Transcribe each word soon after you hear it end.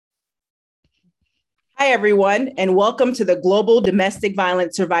Hi, everyone, and welcome to the Global Domestic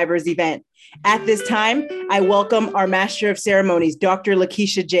Violence Survivors event. At this time, I welcome our Master of Ceremonies, Dr.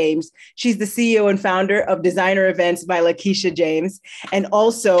 Lakeisha James. She's the CEO and founder of Designer Events by Lakeisha James. And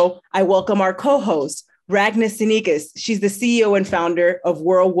also, I welcome our co-host, Ragna Sinikas. She's the CEO and founder of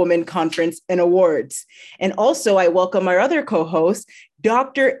World Women Conference and Awards. And also, I welcome our other co-host,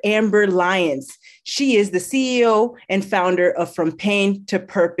 Dr. Amber Lyons. She is the CEO and founder of From Pain to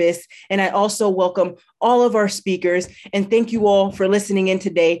Purpose. And I also welcome all of our speakers. And thank you all for listening in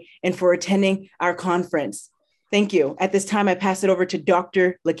today and for attending our conference. Thank you. At this time, I pass it over to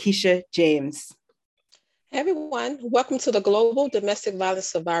Dr. Lakeisha James. Hey everyone, welcome to the Global Domestic Violence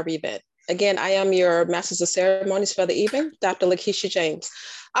Survivor event. Again, I am your Masters of Ceremonies for the evening, Dr. Lakeisha James.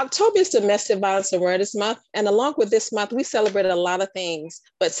 October is Domestic Violence Awareness Month, and along with this month, we celebrate a lot of things,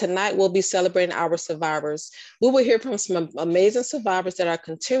 but tonight we'll be celebrating our survivors. We will hear from some amazing survivors that are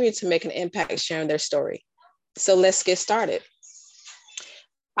continuing to make an impact sharing their story. So let's get started.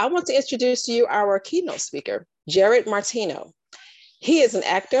 I want to introduce to you our keynote speaker, Jared Martino. He is an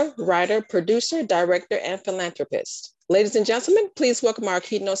actor, writer, producer, director, and philanthropist. Ladies and gentlemen, please welcome our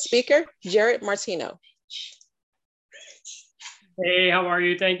keynote speaker, Jared Martino. Hey, how are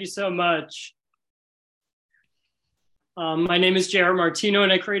you? Thank you so much. My name is Jared Martino,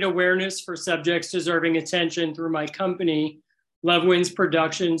 and I create awareness for subjects deserving attention through my company, Love Wins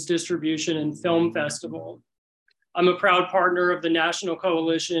Productions, Distribution, and Film Festival. I'm a proud partner of the National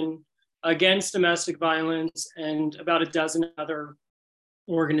Coalition Against Domestic Violence and about a dozen other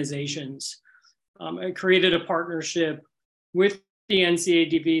organizations. I created a partnership with the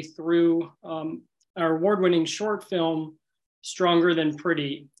NCADV through our award-winning short film, Stronger Than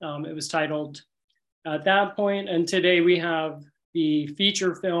Pretty. It was titled at that point, and today we have the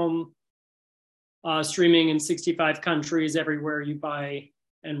feature film streaming in 65 countries everywhere you buy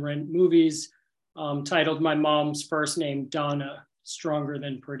and rent movies, titled My Mom's First Name, Donna, Stronger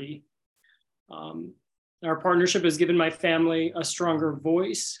Than Pretty. Our partnership has given my family a stronger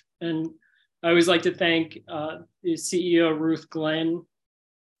voice, and I always like to thank the CEO, Ruth Glenn,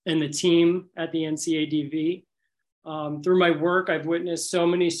 and the team at the NCADV. Through my work, I've witnessed so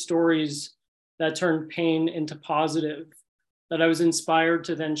many stories that turned pain into positive that I was inspired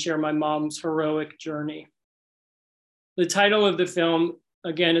to then share my mom's heroic journey. The title of the film,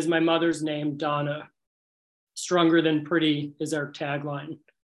 again, is my mother's name, Donna. Stronger Than Pretty is our tagline.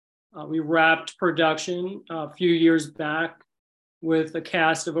 We wrapped production a few years back with a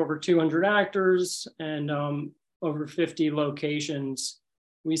cast of over 200 actors and over 50 locations.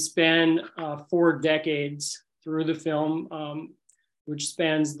 We span 4 decades through the film, which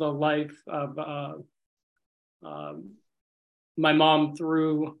spans the life of my mom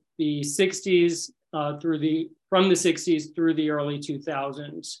through the 60s, from the 60s through the early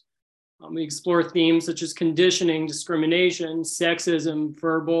 2000s. We explore themes such as conditioning, discrimination, sexism,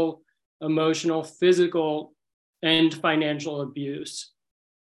 verbal, emotional, physical, and financial abuse.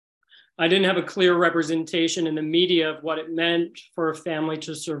 I didn't have a clear representation in the media of what it meant for a family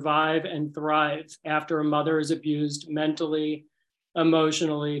to survive and thrive after a mother is abused mentally,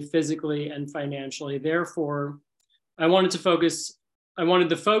 emotionally, physically, and financially. Therefore, I wanted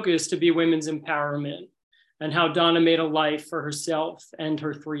the focus to be women's empowerment and how Donna made a life for herself and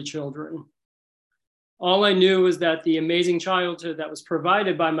her 3 children. All I knew was that the amazing childhood that was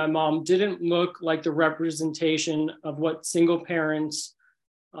provided by my mom didn't look like the representation of what single parents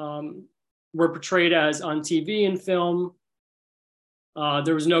were portrayed as on TV and film.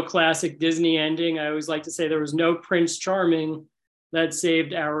 There was no classic Disney ending. I always like to say there was no Prince Charming that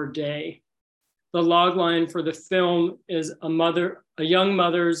saved our day. The log line for the film is a young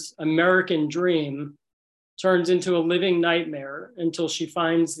mother's American dream turns into a living nightmare until she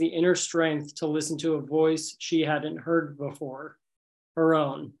finds the inner strength to listen to a voice she hadn't heard before, her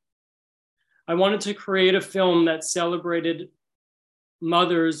own. I wanted to create a film that celebrated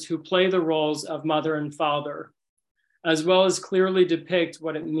mothers who play the roles of mother and father, as well as clearly depict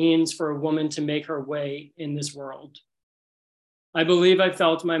what it means for a woman to make her way in this world. I believe I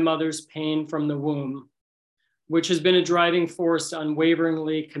felt my mother's pain from the womb, which has been a driving force to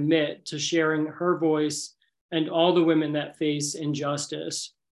unwaveringly commit to sharing her voice and all the women that face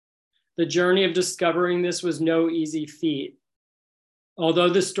injustice. The journey of discovering this was no easy feat. Although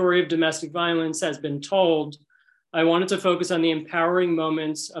the story of domestic violence has been told, I wanted to focus on the empowering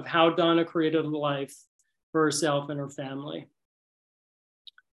moments of how Donna created a life for herself and her family.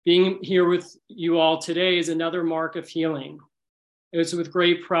 Being here with you all today is another mark of healing. It's with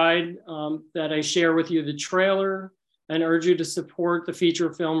great pride that I share with you the trailer and urge you to support the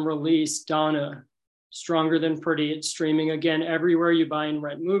feature film release, Donna, Stronger Than Pretty. It's streaming again everywhere you buy and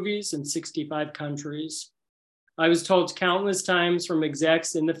rent movies in 65 countries. I was told countless times from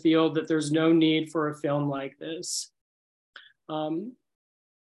execs in the field that there's no need for a film like this.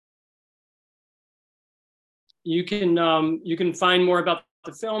 You can find more about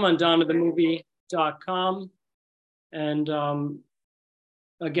the film on donnathemovie.com. And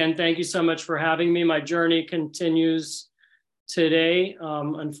again, thank you so much for having me. My journey continues today.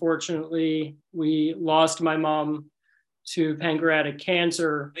 Unfortunately, we lost my mom to pancreatic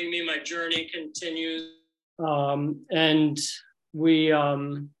cancer. My journey continues. And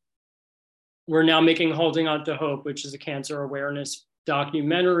we're now making Holding On to Hope, which is a cancer awareness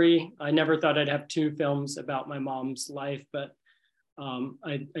documentary. I never thought I'd have two films about my mom's life, but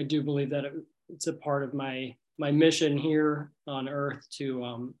I do believe that it's a part of my mission here on Earth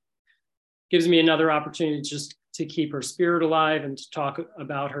to gives me another opportunity just to keep her spirit alive and to talk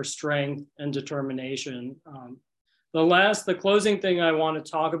about her strength and determination. The closing thing I want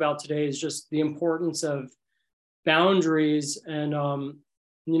to talk about today is just the importance of boundaries. And,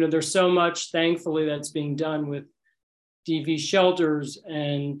 there's so much, thankfully, that's being done with DV shelters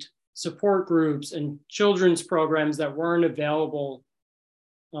and support groups and children's programs that weren't available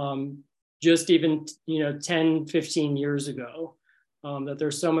just even 10, 15 years ago, that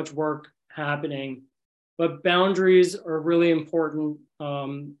there's so much work happening. But boundaries are really important.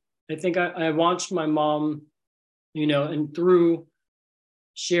 I think I watched my mom, and through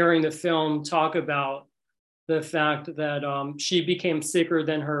sharing the film, talk about the fact that she became sicker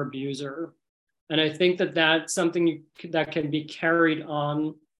than her abuser. And I think that that's something that can be carried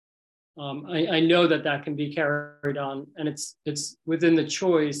on. I know that can be carried on, and it's within the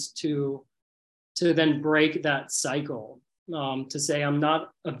choice to then break that cycle, to say, I'm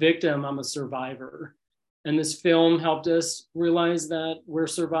not a victim, I'm a survivor. And this film helped us realize that we're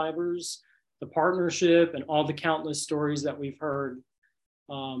survivors, the partnership and all the countless stories that we've heard.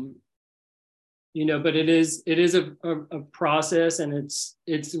 But it is a process, and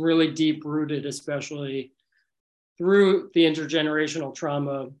it's really deep rooted, especially through the intergenerational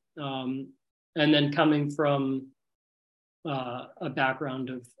trauma, and then coming from a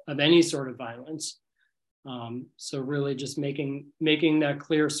background of any sort of violence. So really just making that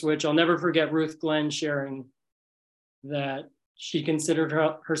clear switch. I'll never forget Ruth Glenn sharing that she considered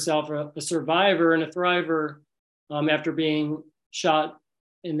herself a survivor and a thriver after being shot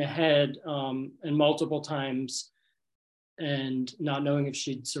in the head and multiple times, and not knowing if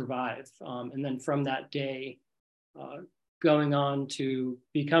she'd survive. And then from that day, going on to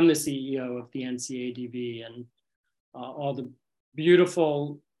become the CEO of the NCADV and all the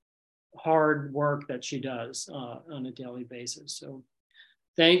beautiful, hard work that she does on a daily basis. So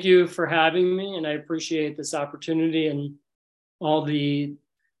thank you for having me, and I appreciate this opportunity and all the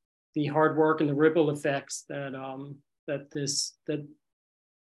hard work and the ripple effects that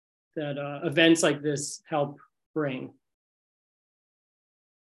events like this help bring.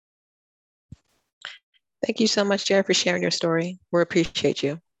 Thank you so much, Jared, for sharing your story. We appreciate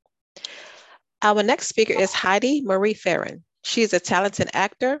you. Our next speaker is Heidi Marie Farron. She is a talented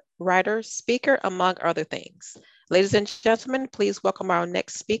actor, writer, speaker, among other things. Ladies and gentlemen, please welcome our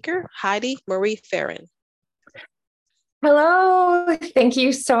next speaker, Heidi Marie Farron. Hello, thank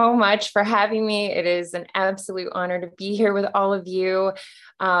you so much for having me. It is an absolute honor to be here with all of you,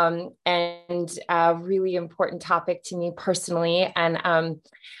 and a really important topic to me personally. And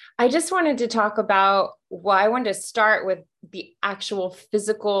I just wanted to talk about, I wanted to start with the actual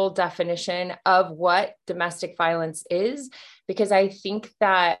physical definition of what domestic violence is, because I think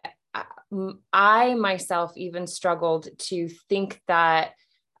that I myself even struggled to think that,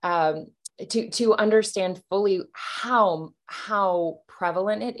 to understand fully how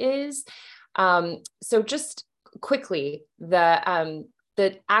prevalent it is. So just quickly, the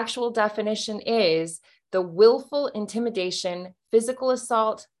actual definition is the willful intimidation, physical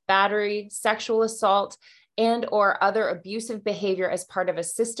assault, battery, sexual assault, and or other abusive behavior as part of a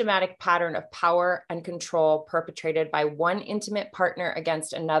systematic pattern of power and control perpetrated by one intimate partner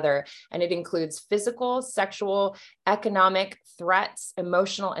against another. And it includes physical, sexual, economic threats,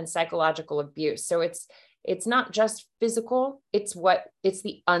 emotional, and psychological abuse. So it's not just physical, it's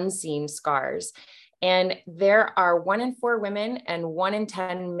the unseen scars. And there are 1 in 4 women and 1 in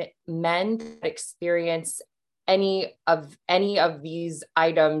 10 men that experience any of these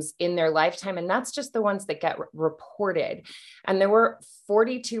items in their lifetime. And that's just the ones that get reported. And there were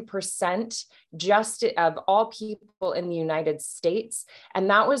 42% just of all people in the United States. And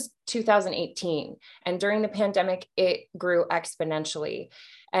that was 2018. And during the pandemic, it grew exponentially.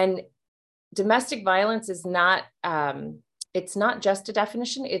 And domestic violence is not, it's not just a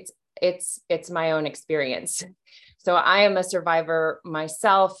definition, it's my own experience. So I am a survivor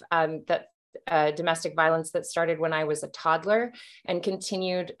myself, that domestic violence that started when I was a toddler and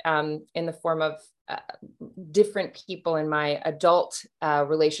continued in the form of different people in my adult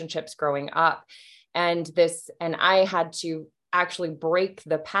relationships growing up. And I had to actually break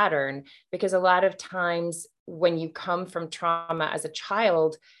the pattern, because a lot of times when you come from trauma as a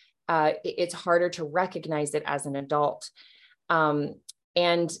child, it's harder to recognize it as an adult.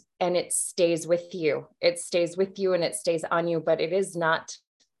 And it stays with you. It stays with you and it stays on you, but it is not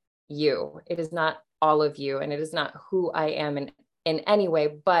you. It is not all of you, and it is not who I am in any way.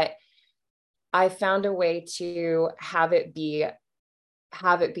 But I found a way to have it be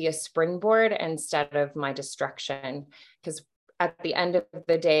a springboard instead of my destruction. Because at the end of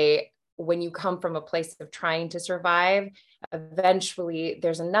the day, when you come from a place of trying to survive, eventually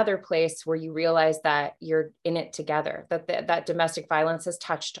there's another place where you realize that you're in it together, that domestic violence has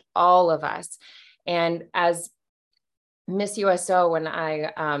touched all of us. And as Miss USO, when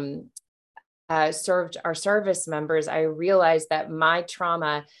I served our service members, I realized that my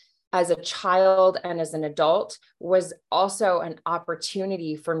trauma as a child and as an adult was also an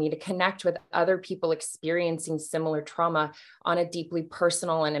opportunity for me to connect with other people experiencing similar trauma on a deeply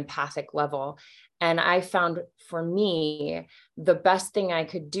personal and empathic level. And I found, for me, the best thing I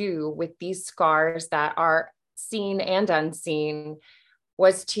could do with these scars that are seen and unseen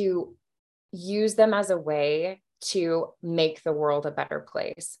was to use them as a way to make the world a better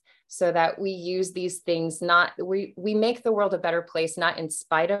place. So that we use these things, we make the world a better place, not in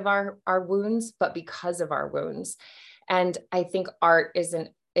spite of our wounds, but because of our wounds. And I think art is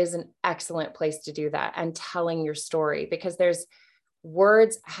an excellent place to do that, and telling your story, because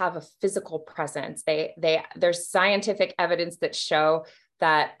words have a physical presence. There's scientific evidence that show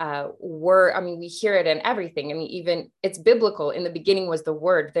that we hear it in everything. I mean, even it's biblical. In the beginning was the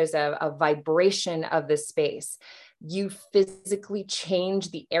word. There's a vibration of the space. You physically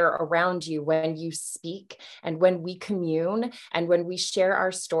change the air around you when you speak, and when we commune, and when we share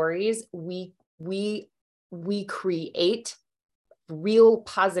our stories, we create real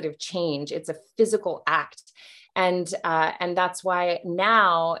positive change. It's a physical act. And that's why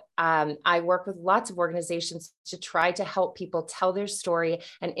now I work with lots of organizations to try to help people tell their story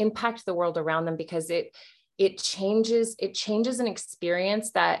and impact the world around them, because it changes an experience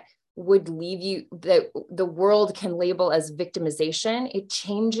that would leave you, that the world can label as victimization. It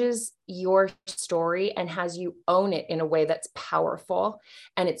changes your story and has you own it in a way that's powerful,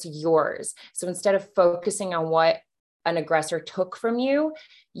 and it's yours. So instead of focusing on what an aggressor took from you,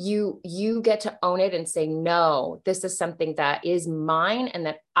 you get to own it and say, no, this is something that is mine and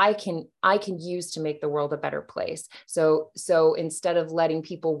that I can use to make the world a better place. So instead of letting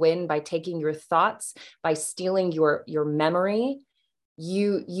people win by taking your thoughts, by stealing your memory,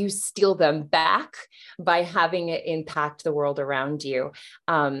 you steal them back by having it impact the world around you.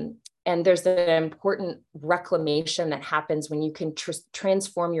 And there's an important reclamation that happens when you can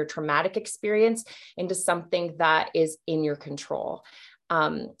transform your traumatic experience into something that is in your control.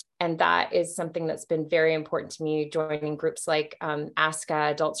 And that is something that's been very important to me, joining groups like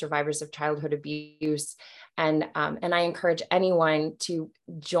ASCA, Adult Survivors of Childhood Abuse. And I encourage anyone to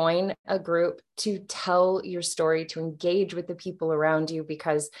join a group, to tell your story, to engage with the people around you,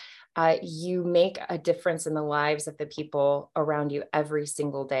 because you make a difference in the lives of the people around you every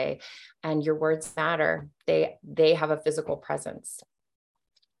single day. And your words matter. They have a physical presence.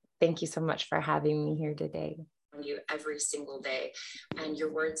 Thank you so much for having me here today. You every single day, and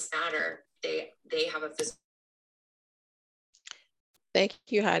your words matter. They have a physical. Thank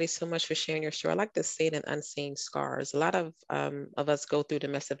you, Heidi, so much for sharing your story. I like to say it in unseen scars. A lot of us go through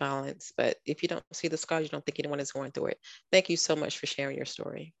domestic violence, but if you don't see the scars, you don't think anyone is going through it. Thank you so much for sharing your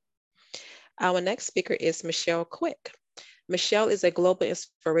story. Our next speaker is Michelle Quick. Michelle is a global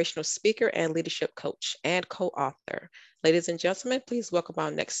inspirational speaker and leadership coach and co-author. Ladies and gentlemen, please welcome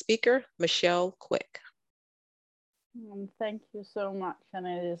our next speaker, Michelle Quick. Thank you so much, and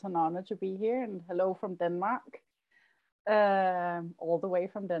it is an honor to be here. And hello from Denmark, all the way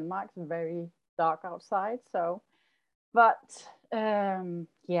from Denmark. It's very dark outside, but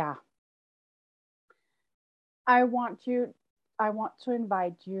yeah. I want to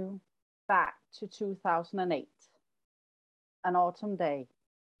invite you back to 2008, an autumn day.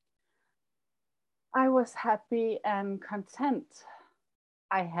 I was happy and content.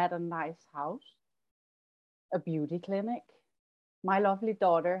 I had a nice house, a beauty clinic. My lovely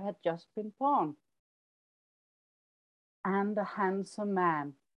daughter had just been born. And a handsome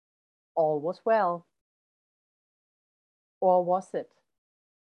man. All was well. Or was it?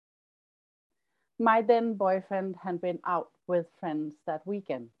 My then boyfriend had been out with friends that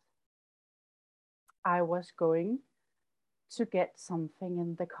weekend. I was going to get something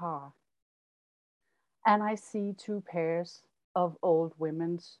in the car. And I see two pairs of old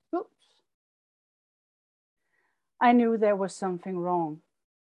women's boots. I knew there was something wrong,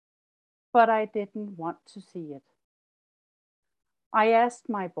 but I didn't want to see it. I asked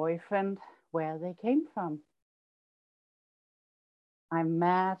my boyfriend where they came from. I'm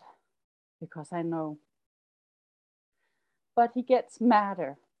mad because I know. But he gets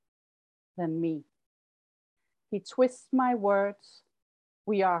madder than me. He twists my words,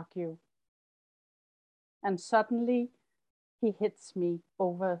 we argue. And suddenly he hits me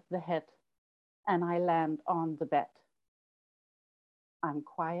over the head and I land on the bed. I'm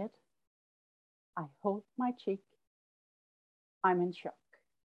quiet. I hold my cheek. I'm in shock.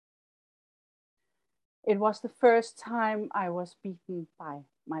 It was the first time I was beaten by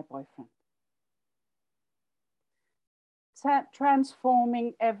my boyfriend.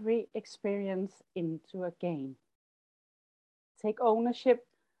 Transforming every experience into a game. Take ownership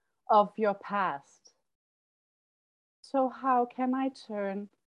of your past. So how can I turn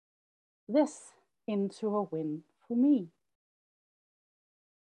this into a win for me?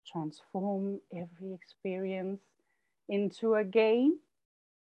 Transform every experience into a game.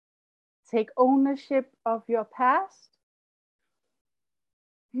 Take ownership of your past.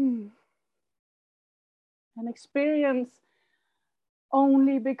 An experience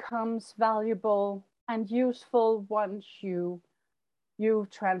only becomes valuable and useful once you've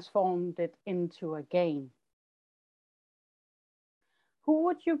transformed it into a game. Who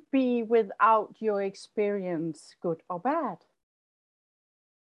would you be without your experience, good or bad?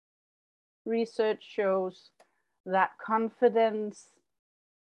 Research shows that confidence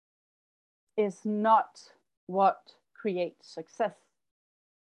is not what creates success,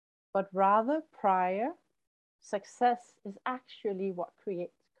 but rather prior success is actually what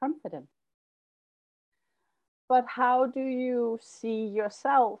creates confidence. But how do you see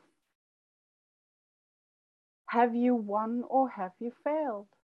yourself? Have you won or have you failed?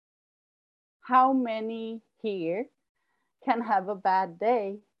 How many here can have a bad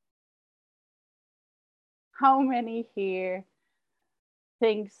day? How many here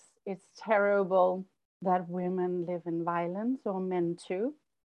thinks it's terrible that women live in violence or men too?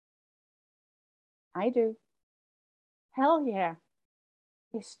 I do. Hell yeah,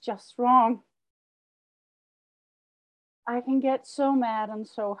 it's just wrong. I can get so mad and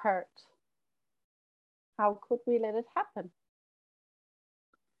so hurt. How could we let it happen?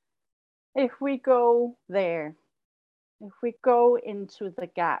 If we go there, if we go into the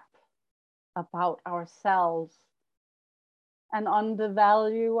gap about ourselves and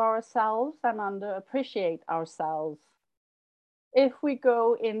undervalue ourselves and underappreciate ourselves, if we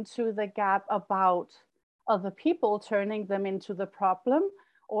go into the gap about other people, turning them into the problem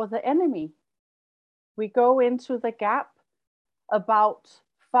or the enemy, we go into the gap about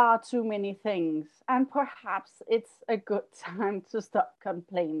far too many things, and perhaps it's a good time to stop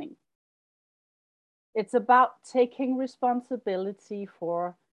complaining. It's about taking responsibility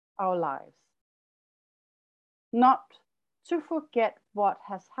for our lives. Not to forget what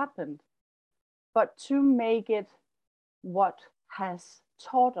has happened, but to make it what has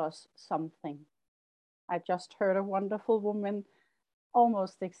taught us something. I just heard a wonderful woman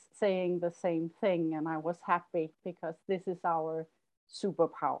almost saying the same thing, and I was happy because this is our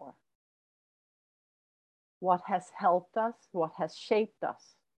superpower. What has helped us? What has shaped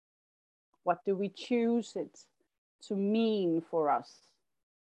us? What do we choose it to mean for us?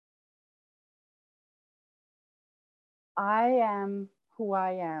 I am who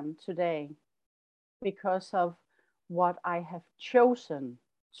I am today because of what I have chosen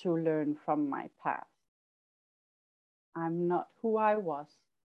to learn from my past. I'm not who I was.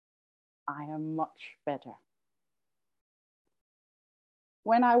 I am much better.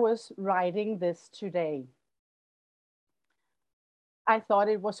 When I was writing this today, I thought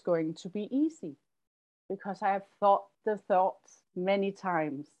it was going to be easy because I have thought the thoughts many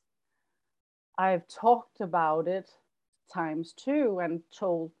times. I've talked about it times too and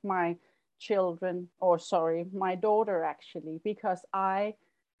told my children, or sorry, my daughter actually, because I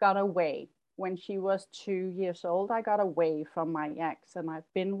got away. When she was 2 years old, I got away from my ex, and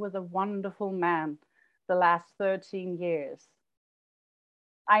I've been with a wonderful man the last 13 years.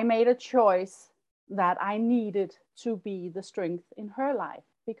 I made a choice that I needed to be the strength in her life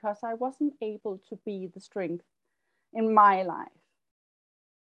because I wasn't able to be the strength in my life.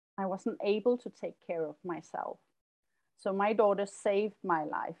 I wasn't able to take care of myself. So my daughter saved my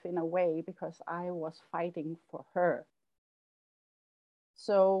life in a way because I was fighting for her.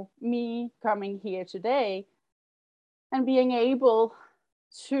 So me coming here today and being able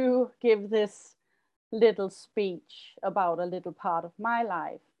to give this little speech about a little part of my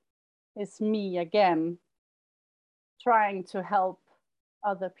life is me again trying to help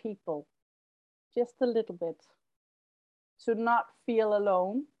other people just a little bit, to not feel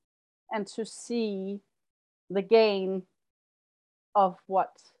alone and to see the gain of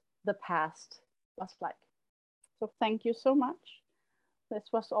what the past was like. So thank you so much. This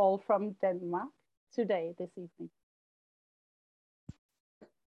was all from Denmark today, this evening.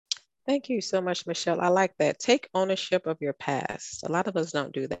 Thank you so much, Michelle. I like that. Take ownership of your past. A lot of us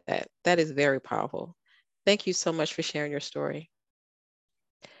don't do that. That is very powerful. Thank you so much for sharing your story.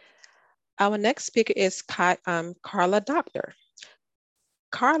 Our next speaker is Carla Doctor.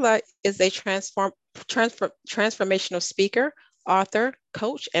 Carla is a transformational speaker, author,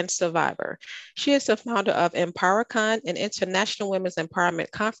 coach, and survivor. She is the founder of EmpowerCon, an international women's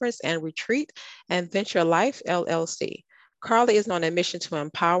empowerment conference and retreat, and Venture Life, LLC. Carla is on a mission to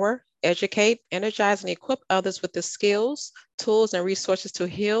empower, educate, energize, and equip others with the skills, tools, and resources to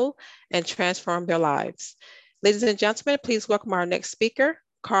heal and transform their lives. Ladies and gentlemen, please welcome our next speaker,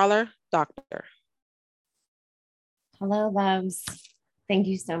 Carla Doctor. Hello, loves. Thank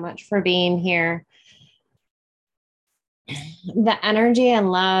you so much for being here. The energy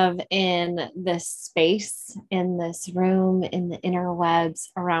and love in this space, in this room, in the interwebs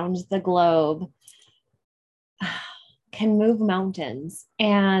around the globe can move mountains.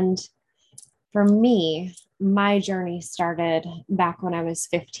 And for me, my journey started back when I was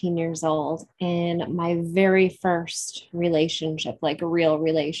 15 years old in my very first relationship, like a real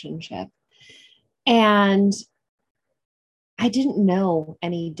relationship. And I didn't know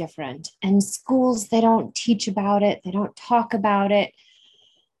any different. And schools, they don't teach about it. They don't talk about it.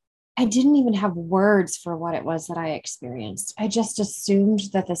 I didn't even have words for what it was that I experienced. I just assumed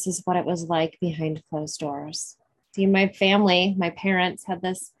that this is what it was like behind closed doors. See, my family, my parents had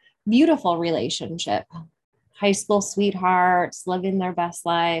this beautiful relationship, high school sweethearts, living their best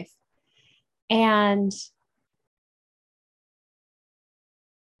life. And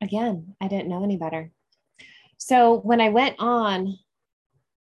again, I didn't know any better. So when I went on,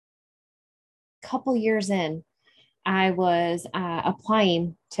 a couple years in, I was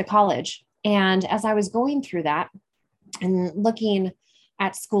applying to college. And as I was going through that and looking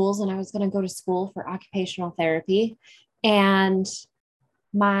at schools, and I was going to go to school for occupational therapy, and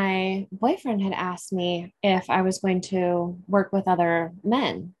my boyfriend had asked me if I was going to work with other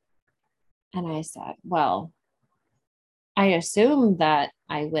men. And I said, well, I assume that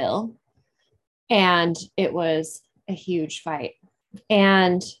I will. And it was a huge fight.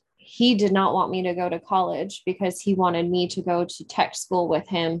 And he did not want me to go to college because he wanted me to go to tech school with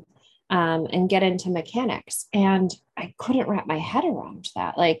him and get into mechanics. And I couldn't wrap my head around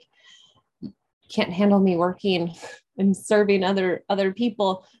that. Like, can't handle me working and serving other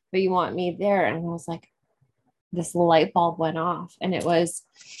people, but you want me there. And I was like, this light bulb went off. And it was,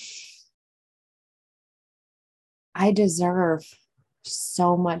 I deserve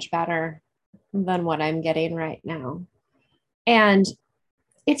so much better than what I'm getting right now. And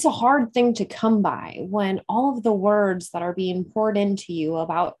it's a hard thing to come by when all of the words that are being poured into you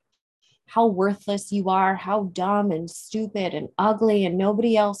about how worthless you are, how dumb and stupid and ugly, and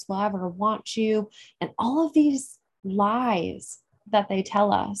nobody else will ever want you, and all of these lies that they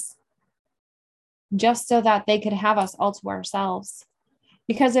tell us just so that they could have us all to ourselves.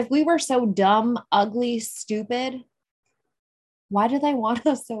 Because if we were so dumb, ugly, stupid, why do they want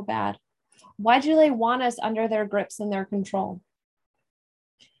us so bad? Why do they want us under their grips and their control?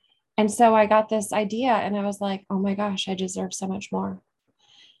 And so I got this idea and I was like, oh my gosh, I deserve so much more.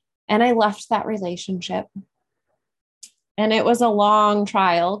 And I left that relationship. And it was a long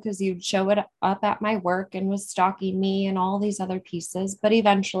trial because you'd show it up at my work and was stalking me and all these other pieces, but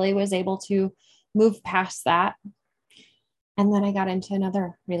eventually was able to move past that. And then I got into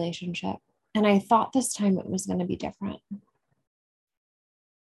another relationship. And I thought this time it was going to be different.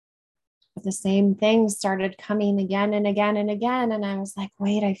 But the same things started coming again and again and again. And I was like,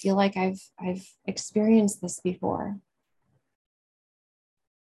 wait, I feel like I've experienced this before.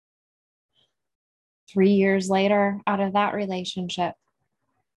 3 years later, out of that relationship,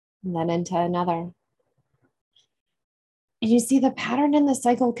 and then into another. And you see the pattern in the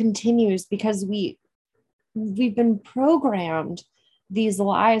cycle continues because we've been programmed these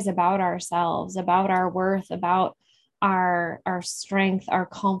lies about ourselves, about our worth, about our strength, our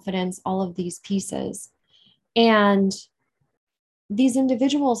confidence, all of these pieces. And these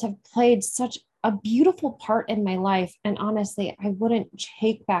individuals have played such a beautiful part in my life. And honestly, I wouldn't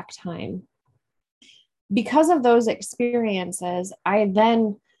take back time. Because of those experiences, I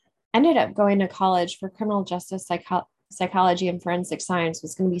then ended up going to college for criminal justice psychology and forensic science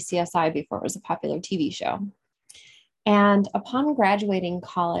was going to be CSI before it was a popular TV show. And upon graduating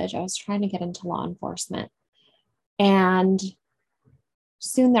college, I was trying to get into law enforcement. And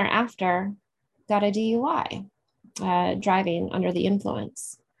soon thereafter, got a DUI, driving under the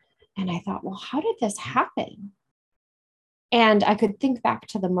influence. And I thought, well, how did this happen? And I could think back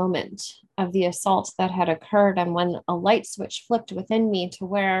to the moment of the assault that had occurred and when a light switch flipped within me to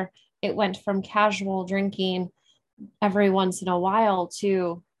where it went from casual drinking every once in a while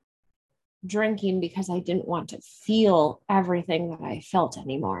to drinking because I didn't want to feel everything that I felt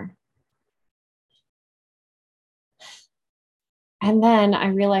anymore. And then I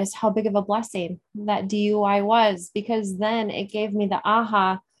realized how big of a blessing that DUI was, because then it gave me the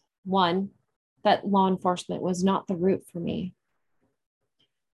aha, one, that law enforcement was not the route for me.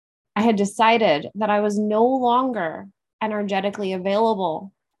 I had decided that I was no longer energetically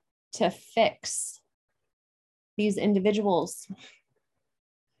available to fix these individuals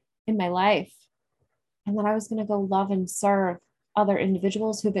in my life, and that I was going to go love and serve other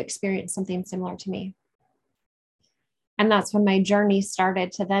individuals who've experienced something similar to me. And that's when my journey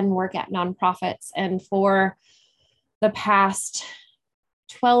started to then work at nonprofits. And for the past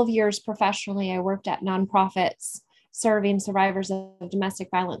 12 years professionally, I worked at nonprofits serving survivors of domestic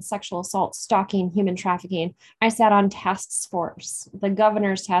violence, sexual assault, stalking, human trafficking. I sat on task force, the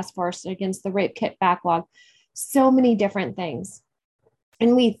governor's task force against the rape kit backlog, so many different things.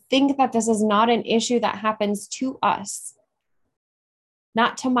 And we think that this is not an issue that happens to us,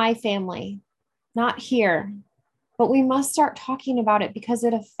 not to my family, not here, but we must start talking about it because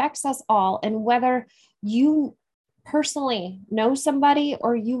it affects us all. And whether you personally know somebody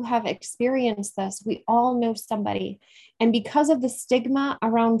or you have experienced this, we all know somebody. And because of the stigma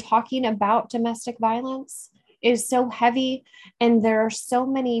around talking about domestic violence is so heavy, and there are so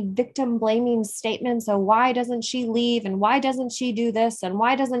many victim blaming statements of why doesn't she leave, and why doesn't she do this, and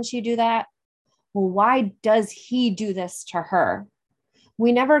why doesn't she do that? Well, why does he do this to her?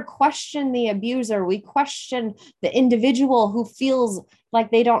 We never question the abuser. We question the individual who feels like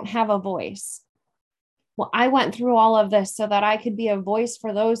they don't have a voice. Well, I went through all of this so that I could be a voice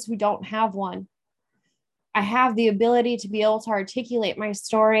for those who don't have one. I have the ability to be able to articulate my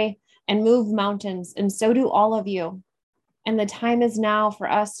story and move mountains, and so do all of you. And the time is now for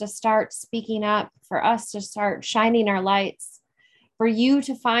us to start speaking up, for us to start shining our lights, for you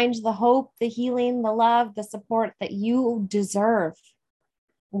to find the hope, the healing, the love, the support that you deserve.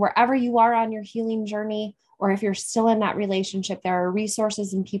 Wherever you are on your healing journey, or if you're still in that relationship, there are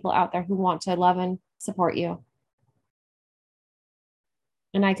resources and people out there who want to love and support you.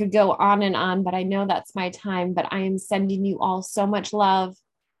 And I could go on, but I know that's my time. But I am sending you all so much love,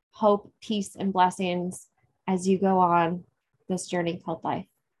 hope, peace, and blessings as you go on this journey called life.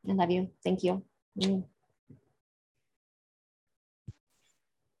 I love you. Thank you.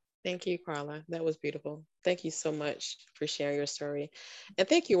 Thank you, Carla. That was beautiful. Thank you so much for sharing your story. And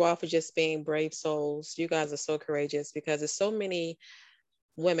thank you all for just being brave souls. You guys are so courageous, because there's so many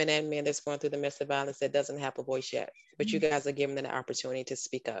women and men that's going through domestic violence that doesn't have a voice yet, but you guys are giving them the opportunity to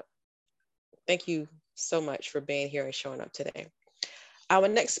speak up. Thank you so much for being here and showing up today. Our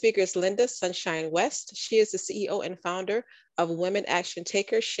next speaker is Linda Sunshine West. She is the CEO and founder of Women Action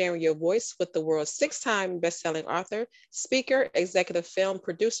Takers, sharing your voice with the world's 6-time best-selling author, speaker, executive film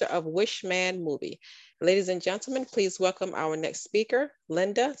producer of Wish Man movie. Ladies and gentlemen, please welcome our next speaker,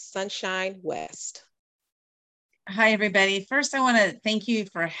 Linda Sunshine West. Hi, everybody. First, I want to thank you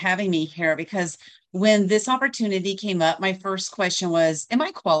for having me here, because when this opportunity came up, my first question was, am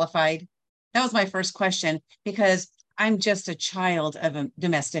I qualified? That was my first question, because I'm just a child of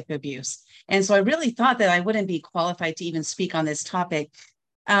domestic abuse. And so I really thought that I wouldn't be qualified to even speak on this topic.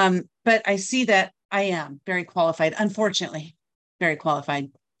 But I see that I am very qualified, unfortunately, very qualified.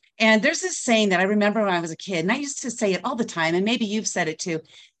 And there's this saying that I remember when I was a kid, and I used to say it all the time, and maybe you've said it too: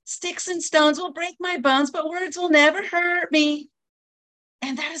 sticks and stones will break my bones, but words will never hurt me.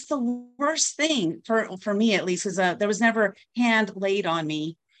 And that is the worst thing for me, at least, is there was never hand laid on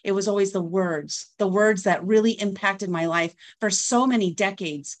me. It was always the words that really impacted my life for so many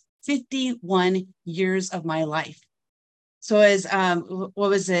decades, 51 years of my life. So as,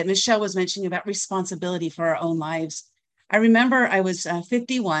 Michelle was mentioning about responsibility for our own lives. I remember I was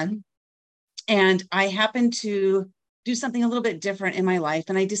 51, and I happened to do something a little bit different in my life.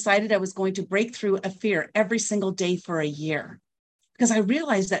 And I decided I was going to break through a fear every single day for a year, because I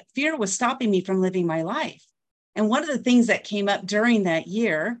realized that fear was stopping me from living my life. And one of the things that came up during that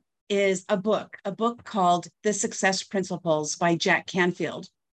year is a book called The Success Principles by Jack Canfield.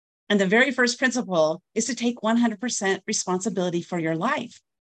 And the very first principle is to take 100% responsibility for your life.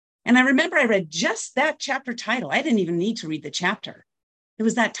 And I remember I read just that chapter title. I didn't even need to read the chapter. It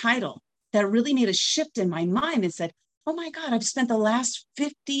was that title that really made a shift in my mind and said, oh my God, I've spent the last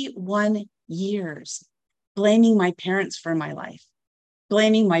 51 years blaming my parents for my life,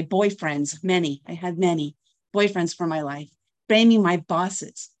 blaming my boyfriends, I had many boyfriends for my life, blaming my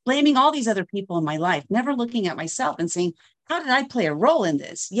bosses, blaming all these other people in my life, never looking at myself and saying, how did I play a role in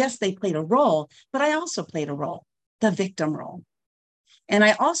this? Yes, they played a role, but I also played a role, the victim role. And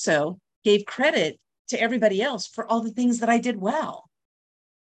I also gave credit to everybody else for all the things that I did well.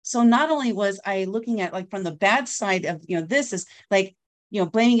 So not only was I looking at like from the bad side of, this is like,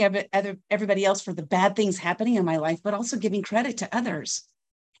 blaming everybody else for the bad things happening in my life, but also giving credit to others.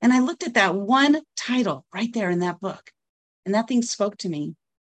 And I looked at that one title right there in that book, and that thing spoke to me.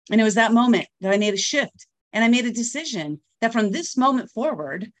 And it was that moment that I made a shift, and I made a decision that from this moment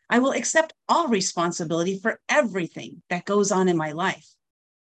forward, I will accept all responsibility for everything that goes on in my life.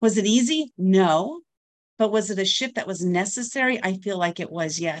 Was it easy? No. But was it a shift that was necessary? I feel like it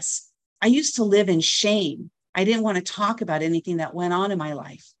was, yes. I used to live in shame. I didn't want to talk about anything that went on in my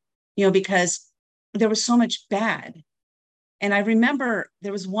life, because there was so much bad. And I remember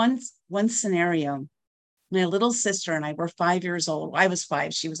there was one scenario. My little sister and I were 5 years old. I was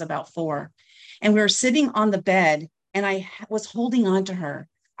 5, she was about 4. And we were sitting on the bed, and I was holding on to her.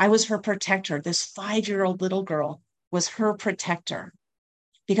 I was her protector. This 5-year-old little girl was her protector,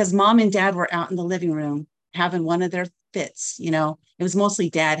 because mom and dad were out in the living room having one of their fits. It was mostly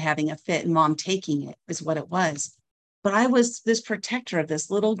dad having a fit and mom taking it is what it was. But I was this protector of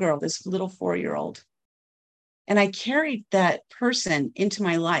this little girl, this little 4-year-old. And I carried that person into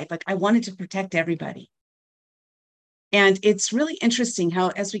my life. Like I wanted to protect everybody. And it's really interesting how,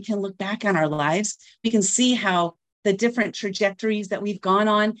 as we can look back on our lives, we can see how the different trajectories that we've gone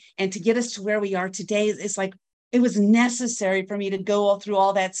on, and to get us to where we are today, it's like, it was necessary for me to go all through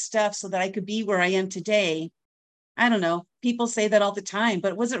all that stuff so that I could be where I am today. I don't know. People say that all the time,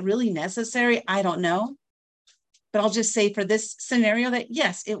 but was it really necessary? I don't know. But I'll just say for this scenario that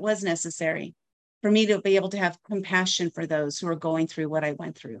yes, it was necessary for me to be able to have compassion for those who are going through what I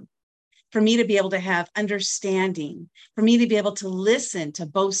went through, for me to be able to have understanding, for me to be able to listen to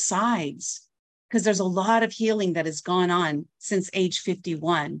both sides, because there's a lot of healing that has gone on since age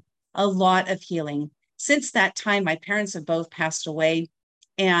 51, a lot of healing. Since that time, my parents have both passed away,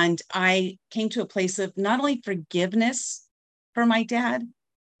 and I came to a place of not only forgiveness for my dad,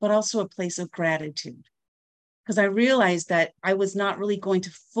 but also a place of gratitude, because I realized that I was not really going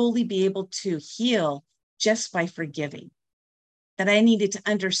to fully be able to heal just by forgiving, that I needed to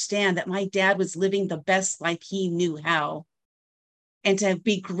understand that my dad was living the best life he knew how, and to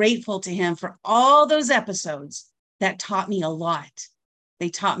be grateful to him for all those episodes that taught me a lot. They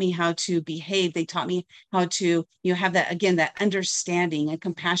taught me how to behave. They taught me how to, have that, again, that understanding and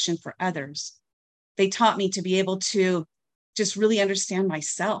compassion for others. They taught me to be able to just really understand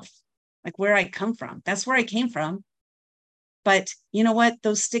myself, like where I come from. That's where I came from. But you know what?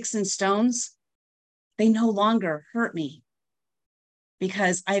 Those sticks and stones, they no longer hurt me,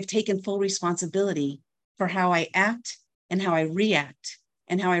 because I've taken full responsibility for how I act and how I react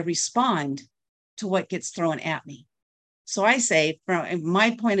and how I respond to what gets thrown at me. So I say, from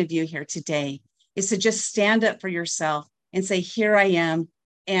my point of view here today, is to just stand up for yourself and say, here I am,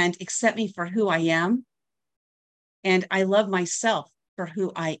 and accept me for who I am. And I love myself for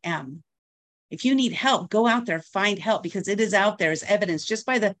who I am. If you need help, go out there, find help, because it is out there as evidence just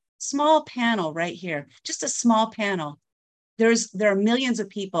by the small panel right here, just a small panel. There are millions of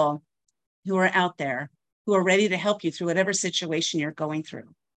people who are out there who are ready to help you through whatever situation you're going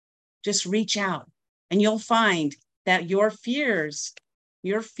through. Just reach out, and you'll find that your fears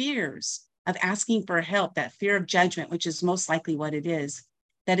of asking for help, that fear of judgment, which is most likely what it is,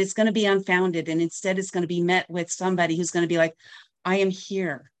 that it's going to be unfounded. And instead it's going to be met with somebody who's going to be like, I am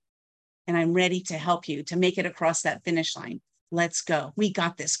here and I'm ready to help you to make it across that finish line. Let's go. We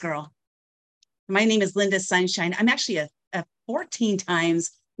got this, girl. My name is Linda Sunshine. I'm actually a 14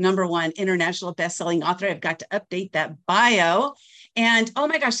 times #1 international best-selling author. I've got to update that bio. And oh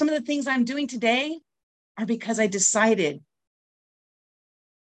my gosh, some of the things I'm doing today are because I decided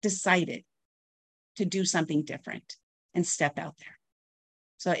to do something different and step out there.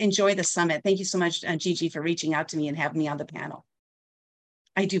 So enjoy the summit. Thank you so much, Gigi, for reaching out to me and having me on the panel.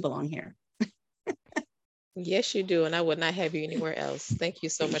 I do belong here. Yes, you do. And I would not have you anywhere else. Thank you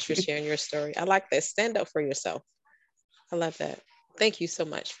so much for sharing your story. I like that. Stand up for yourself. I love that. Thank you so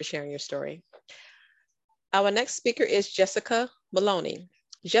much for sharing your story. Our next speaker is Jessica Maloney.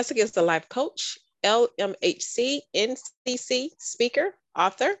 Jessica is the life coach, LMHC, NCC speaker,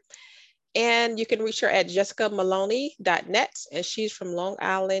 author, And you can reach her at jessicamaloney.net, and she's from Long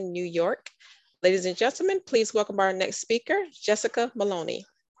Island, New York. Ladies and gentlemen, please welcome our next speaker, Jessica Maloney.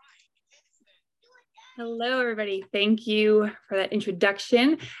 Hello, everybody. Thank you for that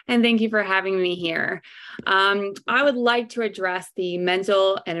introduction, and thank you for having me here. I would like to address the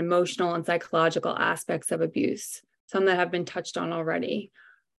mental and emotional and psychological aspects of abuse, some that have been touched on already,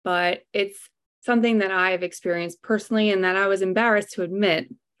 but it's something that I have experienced personally and that I was embarrassed to admit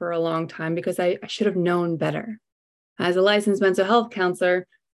for a long time because I should have known better. As a licensed mental health counselor,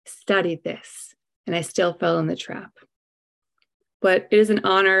 I studied this, and I still fell in the trap. But it is an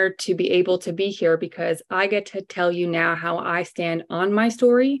honor to be able to be here because I get to tell you now how I stand on my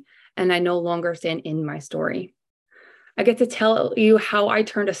story, and I no longer stand in my story. I get to tell you how I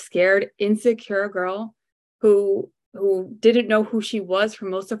turned a scared, insecure girl who didn't know who she was for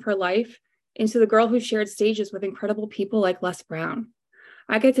most of her life into the girl who shared stages with incredible people like Les Brown.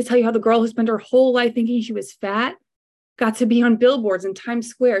 I get to tell you how the girl who spent her whole life thinking she was fat got to be on billboards in Times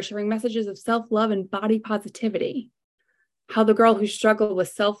Square sharing messages of self-love and body positivity. How the girl who struggled with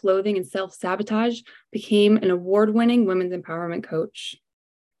self-loathing and self-sabotage became an award-winning women's empowerment coach.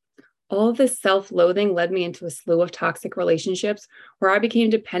 All of this self-loathing led me into a slew of toxic relationships where I became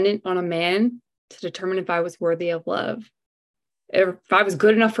dependent on a man to determine if I was worthy of love, if I was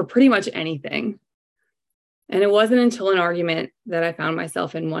good enough for pretty much anything. And it wasn't until an argument that I found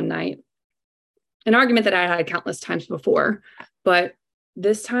myself in one night, an argument that I had countless times before, but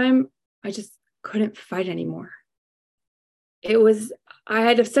this time I just couldn't fight anymore. I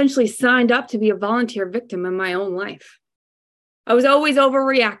had essentially signed up to be a volunteer victim in my own life. I was always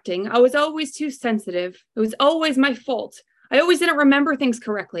overreacting. I was always too sensitive. It was always my fault. I always didn't remember things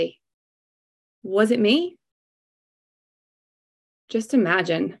correctly. Was it me? Just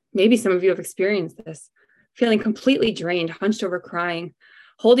imagine, maybe some of you have experienced this, feeling completely drained, hunched over crying,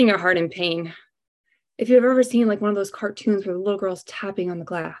 holding your heart in pain. If you've ever seen like one of those cartoons where the little girl's tapping on the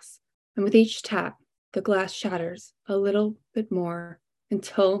glass, and with each tap, the glass shatters a little bit more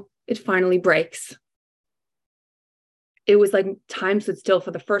until it finally breaks. It was like time stood still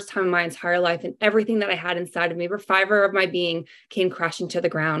for the first time in my entire life, and everything that I had inside of me, every fiber of my being, came crashing to the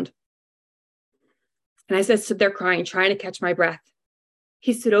ground. And I stood there crying, trying to catch my breath.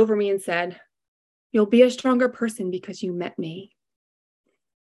 He stood over me and said, "You'll be a stronger person because you met me."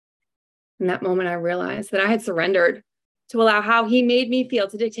 In that moment, I realized that I had surrendered to allow how he made me feel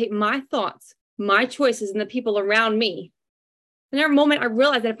to dictate my thoughts, my choices, and the people around me. In that moment, I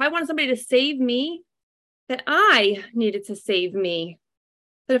realized that if I wanted somebody to save me, that I needed to save me.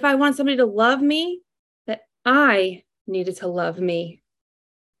 That if I wanted somebody to love me, that I needed to love me.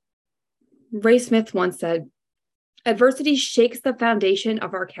 Ray Smith once said, "Adversity shakes the foundation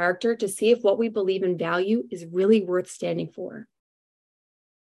of our character to see if what we believe and value is really worth standing for."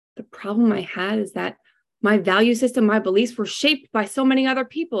 The problem I had is that my value system, my beliefs were shaped by so many other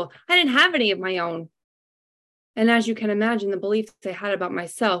people. I didn't have any of my own. And as you can imagine, the beliefs I had about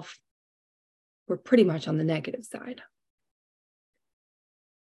myself were pretty much on the negative side.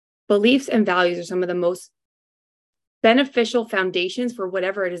 Beliefs and values are some of the most beneficial foundations for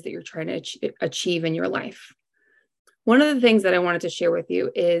whatever it is that you're trying to achieve in your life. One of the things that I wanted to share with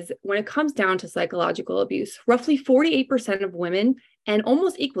you is when it comes down to psychological abuse, roughly 48% of women and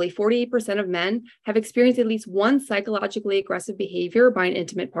almost equally 48% of men have experienced at least one psychologically aggressive behavior by an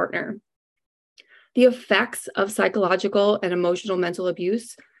intimate partner. The effects of psychological and emotional mental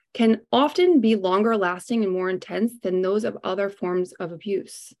abuse can often be longer lasting and more intense than those of other forms of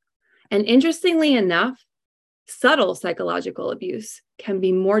abuse. And interestingly enough, subtle psychological abuse can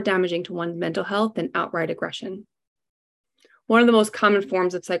be more damaging to one's mental health than outright aggression. One of the most common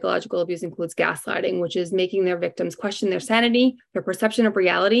forms of psychological abuse includes gaslighting, which is making their victims question their sanity, their perception of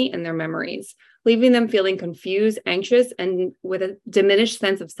reality, and their memories, leaving them feeling confused, anxious, and with a diminished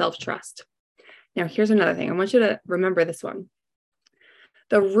sense of self-trust. Now, here's another thing. I want you to remember this one.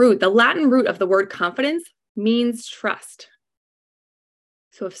 The Latin root of the word confidence means trust.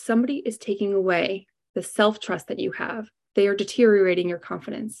 So if somebody is taking away the self-trust that you have, they are deteriorating your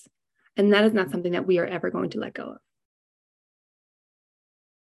confidence. And that is not something that we are ever going to let go of.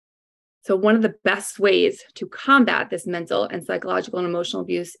 So one of the best ways to combat this mental and psychological and emotional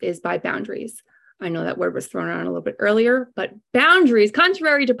abuse is by boundaries. I know that word was thrown around a little bit earlier, but boundaries,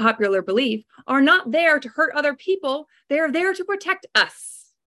 contrary to popular belief, are not there to hurt other people. They are there to protect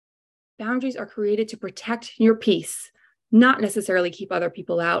us. Boundaries are created to protect your peace, not necessarily keep other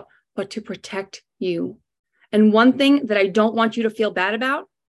people out, but to protect you. And one thing that I don't want you to feel bad about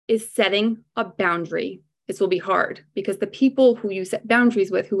is setting a boundary. This will be hard because the people who you set boundaries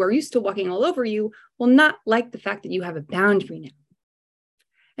with, who are used to walking all over you, will not like the fact that you have a boundary now.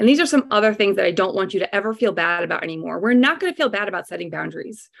 And these are some other things that I don't want you to ever feel bad about anymore. We're not going to feel bad about setting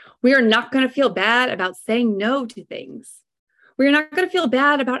boundaries. We are not going to feel bad about saying no to things. We are not going to feel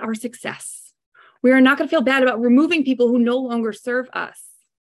bad about our success. We are not going to feel bad about removing people who no longer serve us.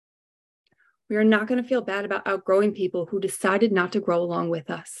 We are not going to feel bad about outgrowing people who decided not to grow along with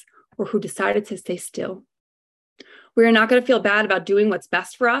us or who decided to stay still. We are not going to feel bad about doing what's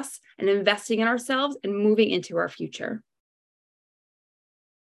best for us and investing in ourselves and moving into our future.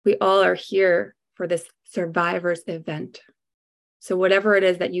 We all are here for this survivor's event. So whatever it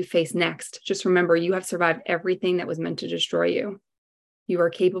is that you face next, just remember you have survived everything that was meant to destroy you. You are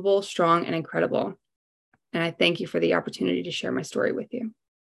capable, strong, and incredible. And I thank you for the opportunity to share my story with you.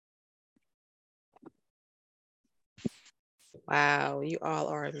 Wow, you all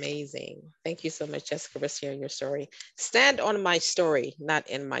are amazing. Thank you so much, Jessica, for sharing your story. Stand on my story, not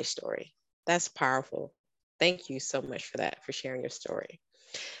in my story. That's powerful. Thank you so much for that, for sharing your story.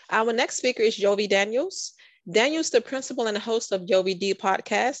 Our next speaker is Jovi Daniels. Daniels, the principal and host of Jovi D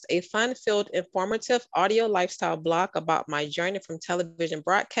Podcast, a fun-filled, informative audio lifestyle blog about my journey from television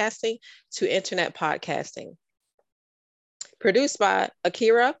broadcasting to internet podcasting. Produced by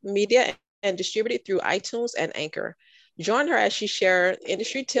Akira Media and distributed through iTunes and Anchor. Join her as she shares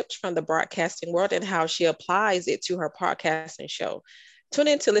industry tips from the broadcasting world and how she applies it to her podcasting show. Tune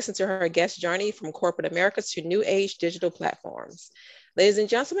in to listen to her guest journey from corporate America to new age digital platforms. Ladies and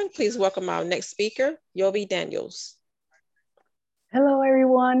gentlemen, please welcome our next speaker, Jovi Daniels. Hello,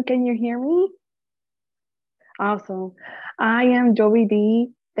 everyone. Can you hear me? Awesome. I am Jovi D.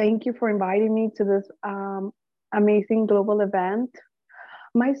 Thank you for inviting me to this amazing global event.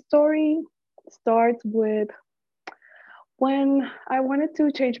 My story starts with when I wanted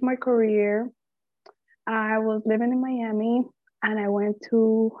to change my career. I was living in Miami and I went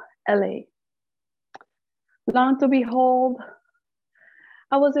to LA. Long to behold,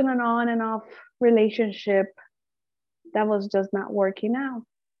 I was in an on and off relationship that was just not working out.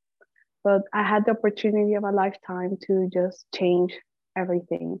 But I had the opportunity of a lifetime to just change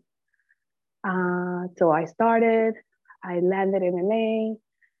everything. So I landed in LA,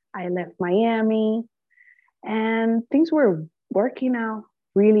 I left Miami, and things were working out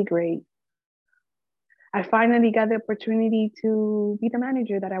really great. I finally got the opportunity to be the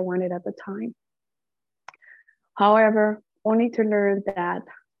manager that I wanted at the time. However, only to learn that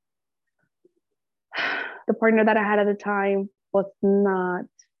the partner that I had at the time was not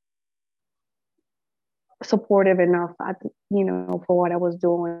supportive enough for what I was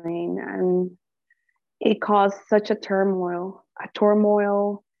doing. And it caused such a turmoil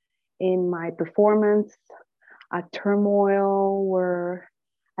in my performance, a turmoil where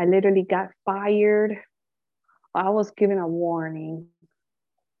I literally got fired. I was given a warning.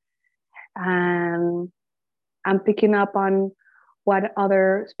 And I'm picking up on what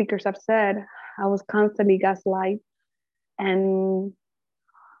other speakers have said. I was constantly gaslight, and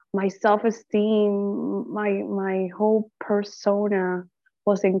my self-esteem, my whole persona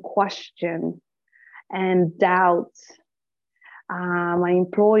was in question and doubts. My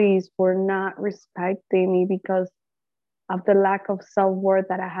employees were not respecting me because of the lack of self-worth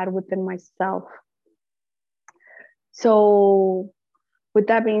that I had within myself. So with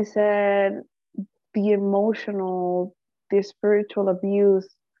that being said, the emotional, the spiritual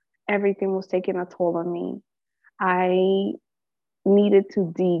abuse, everything was taking a toll on me. I needed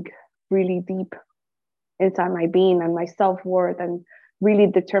to dig really deep inside my being and my self-worth and really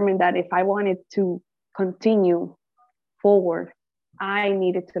determine that if I wanted to continue forward, I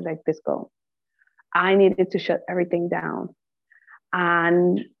needed to let this go. I needed to shut everything down.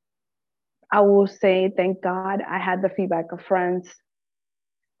 And I will say, thank God, I had the feedback of friends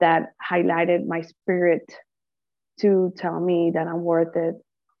that highlighted my spirit to tell me that I'm worth it,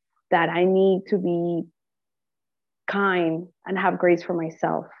 that I need to be kind and have grace for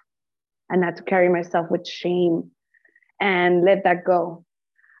myself and not to carry myself with shame and let that go.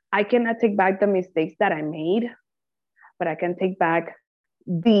 I cannot take back the mistakes that I made, but I can take back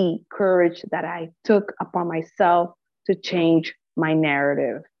the courage that I took upon myself to change my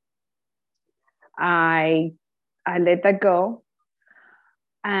narrative. I let that go.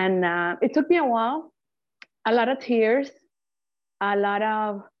 And it took me a while, a lot of tears, a lot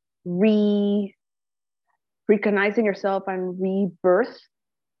of recognizing yourself and rebirth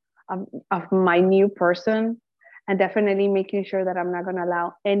of my new person, and definitely making sure that I'm not going to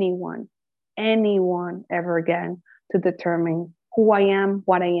allow anyone ever again to determine who I am,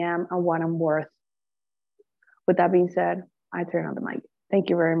 and what I'm worth. With that being said, I turn on the mic. Thank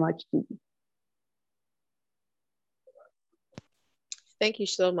you very much, Gigi. Thank you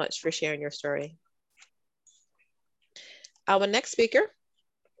so much for sharing your story. Our next speaker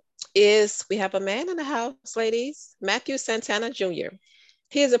is we have a man in the house, ladies, Matthew Santana Jr.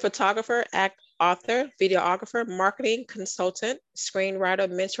 He is a photographer, author, videographer, marketing consultant, screenwriter,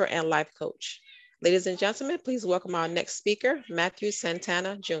 mentor, and life coach. Ladies and gentlemen, please welcome our next speaker, Matthew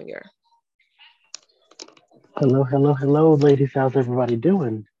Santana Jr. Hello, hello, hello, ladies. How's everybody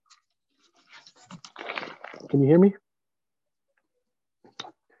doing? Can you hear me?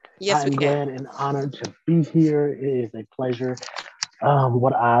 Yes, I'm glad and honored to be here. It is a pleasure.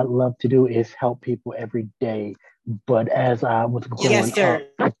 What I love to do is help people every day. But as I was growing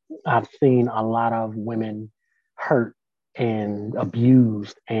up, I've seen a lot of women hurt and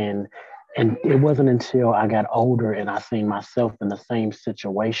abused, and it wasn't until I got older and I seen myself in the same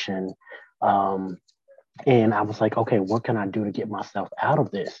situation, and I was like, okay, what can I do to get myself out of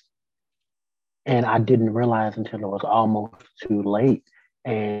this? And I didn't realize until it was almost too late,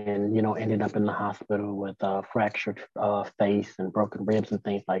 and ended up in the hospital with a fractured face and broken ribs and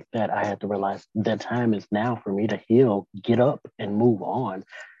things like that. I had to realize the time is now for me to heal, get up and move on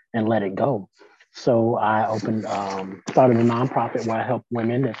and let it go. So I started a nonprofit where I help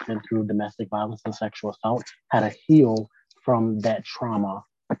women that's been through domestic violence and sexual assault how to heal from that trauma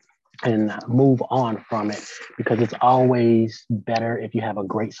and move on from it, because it's always better if you have a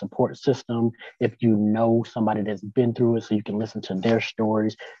great support system, if you know somebody that's been through it so you can listen to their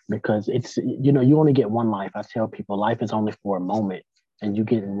stories, because it's, you only get one life. I tell people life is only for a moment and you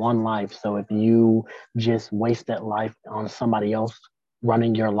get one life. So if you just waste that life on somebody else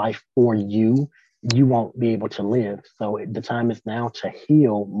running your life for you, you won't be able to live. So the time is now to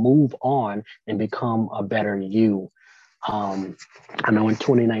heal, move on, and become a better you. I know in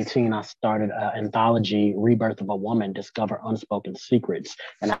 2019, I started an anthology, Rebirth of a Woman, Discover Unspoken Secrets.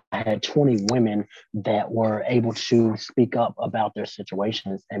 And I had 20 women that were able to speak up about their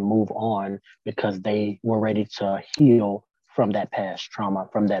situations and move on because they were ready to heal from that past trauma,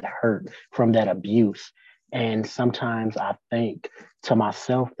 from that hurt, from that abuse. And sometimes I think to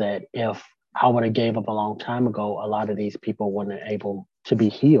myself that if I would have gave up a long time ago, a lot of these people weren't able to be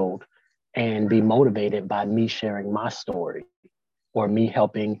healed and be motivated by me sharing my story or me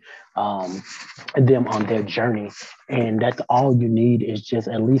helping them on their journey. And that's all you need is just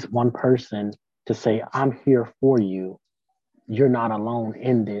at least one person to say, I'm here for you. You're not alone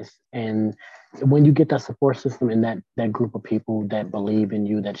in this. And when you get that support system and that group of people that believe in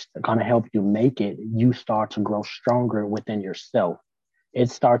you, that's going to help you make it, you start to grow stronger within yourself. It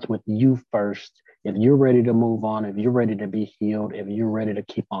starts with you first. If you're ready to move on, if you're ready to be healed, if you're ready to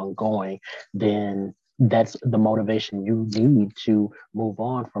keep on going, then that's the motivation you need to move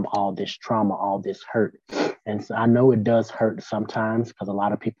on from all this trauma, all this hurt. And so I know it does hurt sometimes because a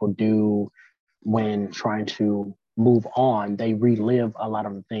lot of people do, when trying to move on, they relive a lot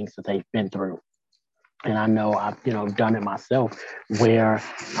of the things that they've been through. And I know I've, done it myself where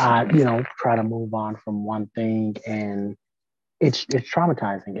I, try to move on from one thing and it's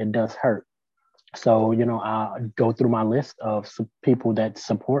traumatizing. It does hurt. So, I go through my list of people that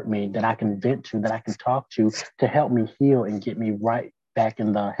support me, that I can vent to, that I can talk to help me heal and get me right back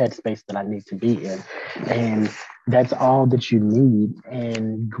in the headspace that I need to be in. And that's all that you need.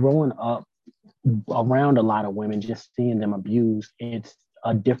 And growing up around a lot of women, just seeing them abused, it's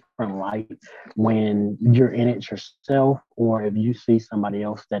a different light when you're in it yourself, or if you see somebody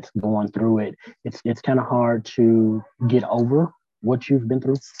else that's going through it. It's kind of hard to get over what you've been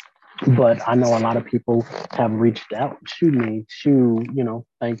through. But I know a lot of people have reached out to me to,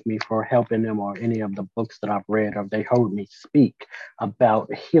 thank me for helping them, or any of the books that I've read, or they heard me speak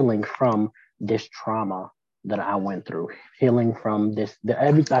about healing from this trauma that I went through, healing from this.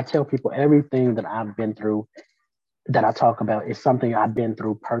 I tell people everything that I've been through that I talk about is something I've been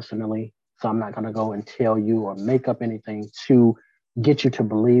through personally. So I'm not going to go and tell you or make up anything to get you to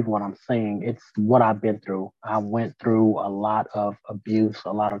believe what I'm saying. It's what I've been through. I went through a lot of abuse,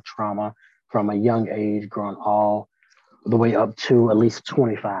 a lot of trauma from a young age, growing all the way up to at least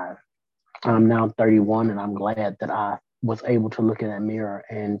 25. I'm now 31, and I'm glad that I was able to look in that mirror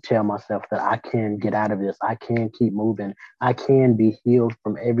and tell myself that I can get out of this. I can keep moving. I can be healed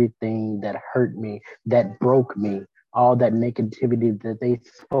from everything that hurt me, that broke me, all that negativity that they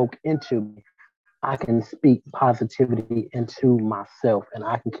spoke into me. I can speak positivity into myself, and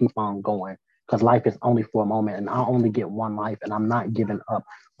I can keep on going, because life is only for a moment and I only get one life, and I'm not giving up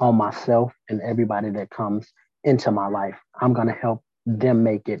on myself and everybody that comes into my life. I'm going to help them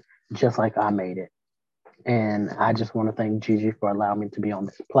make it just like I made it. And I just want to thank Gigi for allowing me to be on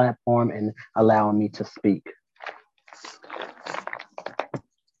this platform and allowing me to speak.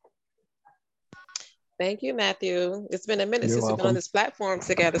 Thank you, Matthew. It's been a minute since we've been on this platform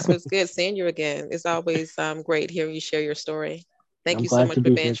together, so it's good seeing you again. It's always great hearing you share your story. Thank you so much for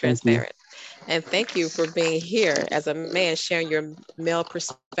being transparent. And thank you for being here as a man, sharing your male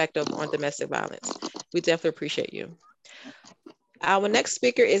perspective on domestic violence. We definitely appreciate you. Our next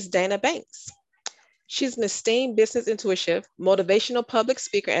speaker is Dana Banks. She's an esteemed business intuitive, motivational public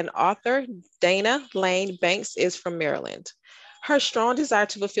speaker, and author. Dana Lane Banks is from Maryland. Her strong desire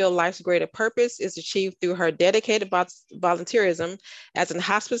to fulfill life's greater purpose is achieved through her dedicated volunteerism as a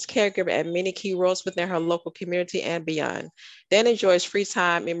hospice caregiver and many key roles within her local community and beyond. Dana enjoys free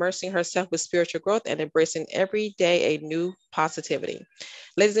time, immersing herself with spiritual growth and embracing every day a new positivity.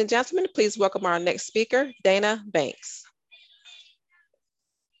 Ladies and gentlemen, please welcome our next speaker, Dana Banks.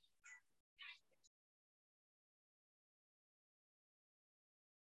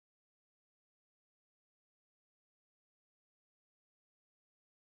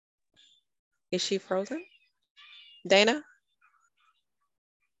 Is she frozen? Dana?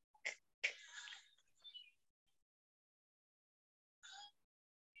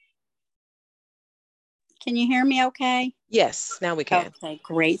 Can you hear me okay? Yes, now we can. Okay,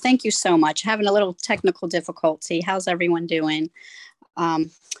 great. Thank you so much. Having a little technical difficulty. How's everyone doing? My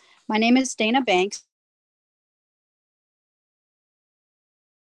name is Dana Banks.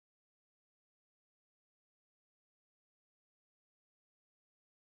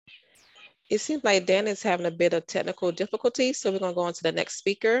 It seems like Dana is having a bit of technical difficulty, so we're going to go on to the next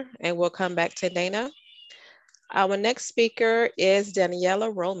speaker and we'll come back to Dana. Our next speaker is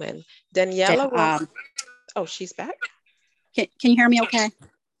Daniela Roman. Daniela Roman. Oh, she's back? Can you hear me okay?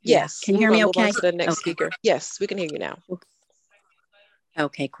 Yes. Can you hear me okay? Move on to the next speaker. Yes, we can hear you now.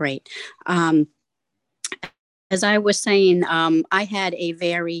 Okay, great. As I was saying, I had a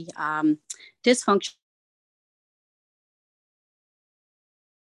very dysfunctional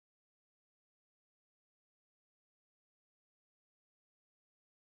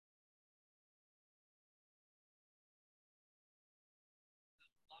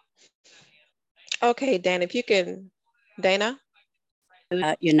Okay, Dan, if you can, Dana.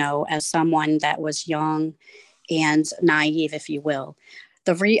 As someone that was young and naive, if you will.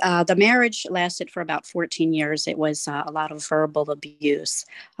 The marriage lasted for about 14 years. It was a lot of verbal abuse,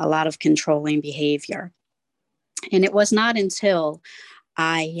 a lot of controlling behavior. And it was not until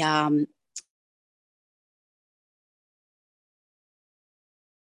I've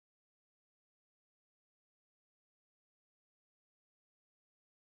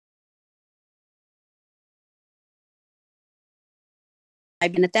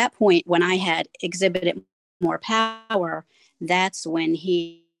been at that point when I had exhibited more power, that's when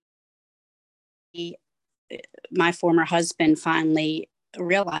my former husband finally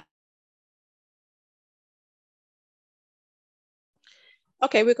realized.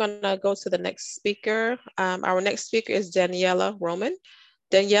 Okay, we're going to go to the next speaker. Our next speaker is Daniela Roman.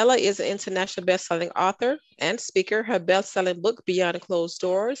 Daniela is an international best-selling author and speaker. Her best-selling book, Beyond Closed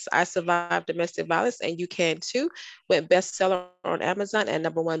Doors, I Survived Domestic Violence and You Can Too, went bestseller on Amazon and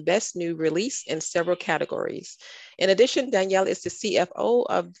 #1 best new release in several categories. In addition, Daniela is the CFO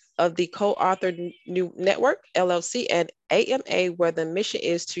of the Co-Author New Network, LLC, and AMA, where the mission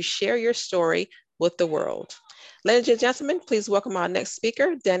is to share your story with the world. Ladies and gentlemen, please welcome our next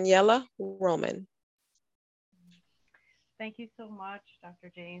speaker, Daniela Roman. Thank you so much, Dr.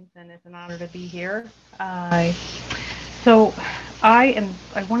 James, and it's an honor to be here. I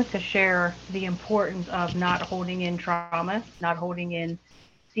wanted to share the importance of not holding in trauma, not holding in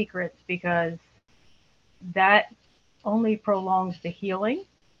secrets, because that only prolongs the healing.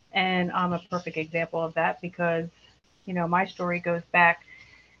 And I'm a perfect example of that because, my story goes back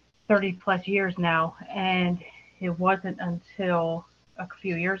 30 plus years now. And it wasn't until a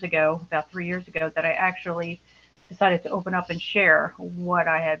few years ago, about 3 years ago, that I actually decided to open up and share what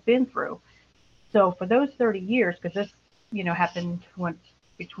I had been through. So for those 30 years, because this, happened when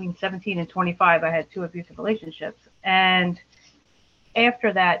between 17 and 25, I had 2 abusive relationships. And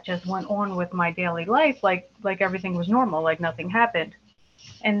after that, just went on with my daily life, like everything was normal, like nothing happened.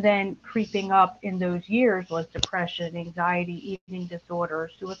 And then creeping up in those years was depression, anxiety, eating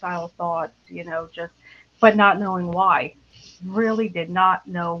disorder, suicidal thoughts, but not knowing why. Really did not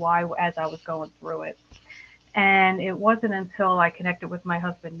know why as I was going through it. And it wasn't until I connected with my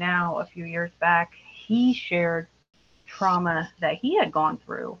husband now a few years back, he shared trauma that he had gone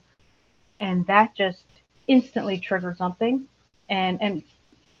through. And that just instantly triggered something. And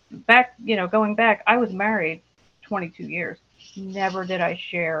back, going back, I was married 22 years. Never did I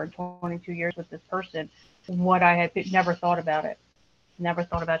share in 22 years with this person what I had never thought about it. Never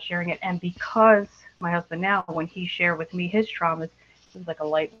thought about sharing it. And because my husband now, when he shared with me his traumas, it was like a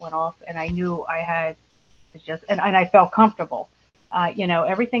light went off and I knew I had and I felt comfortable.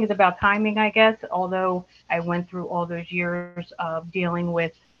 Everything is about timing, I guess. Although I went through all those years of dealing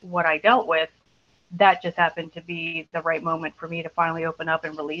with what I dealt with, that just happened to be the right moment for me to finally open up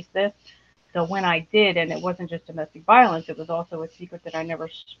and release this. So when I did, and it wasn't just domestic violence, it was also a secret that I never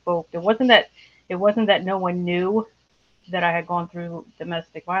spoke. It wasn't that no one knew that I had gone through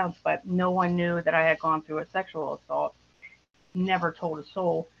domestic violence, but no one knew that I had gone through a sexual assault. Never told a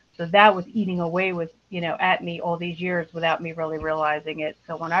soul. So that was eating away with, at me all these years without me really realizing it.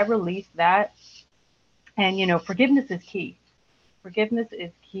 So when I released that, and forgiveness is key. Forgiveness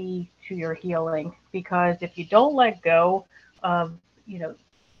is key to your healing, because if you don't let go of,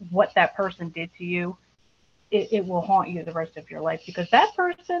 what that person did to you, it will haunt you the rest of your life, because that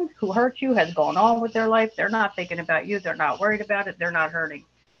person who hurt you has gone on with their life. They're not thinking about you. They're not worried about it. They're not hurting.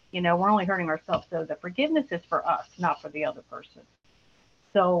 We're only hurting ourselves. So the forgiveness is for us, not for the other person.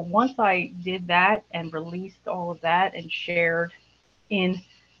 So once I did that and released all of that and shared in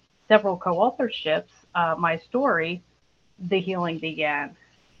several co-authorships my story, the healing began.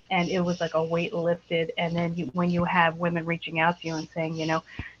 And it was like a weight lifted. And then when you have women reaching out to you and saying,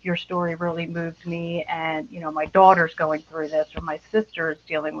 your story really moved me, and, my daughter's going through this, or my sister is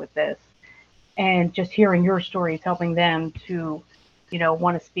dealing with this, and just hearing your stories helping them to,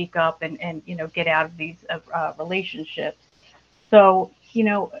 want to speak up and get out of these relationships. So,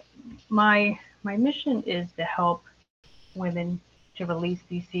 my mission is to help women to release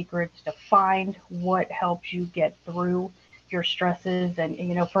these secrets, to find what helps you get through your stresses.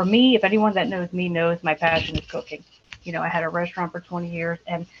 And, for me, if anyone that knows me knows my passion is cooking. I had a restaurant for 20 years,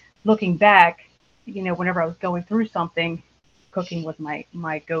 and looking back, whenever I was going through something, cooking was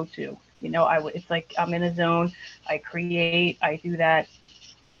my go-to. It's like I'm in a zone, I create, I do that.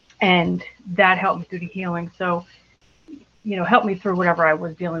 And that helped me through the healing. So, helped me through whatever I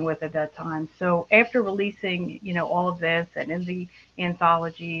was dealing with at that time. So after releasing, all of this, and in the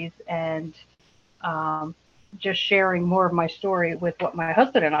anthologies, and just sharing more of my story with what my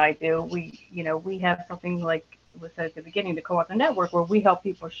husband and I do, we have something like was said at the beginning, the Co-Author Network, where we help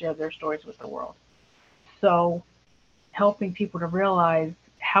people share their stories with the world. So helping people to realize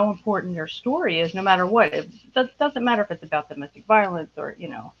how important their story is, no matter what. It doesn't matter if it's about domestic violence or,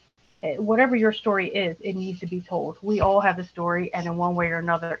 whatever your story is, it needs to be told. We all have a story, and in one way or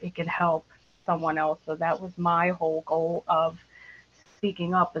another, it can help someone else. So that was my whole goal of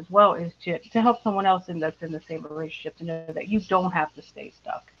speaking up as well, is to help someone else that's in the same relationship to know that you don't have to stay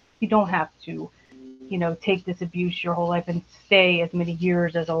stuck. You don't have to, take this abuse your whole life and stay as many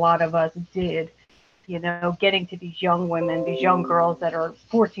years as a lot of us did, getting to these young women, these young girls that are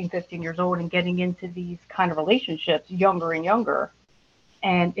 14, 15 years old, and getting into these kind of relationships younger and younger.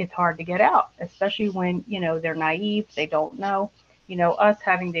 And it's hard to get out, especially when, they're naive, they don't know. Us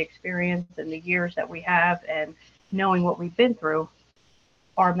having the experience and the years that we have and knowing what we've been through,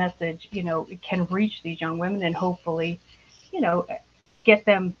 our message, it can reach these young women and hopefully,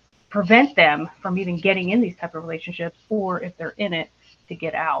 prevent them from even getting in these type of relationships, or if they're in it, to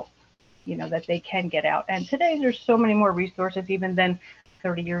get out, that they can get out. And today there's so many more resources even than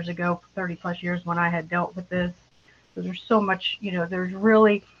 30 years ago, 30 plus years when I had dealt with this. So there's so much, there's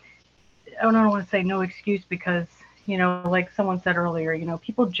really, I don't want to say no excuse, because, like someone said earlier,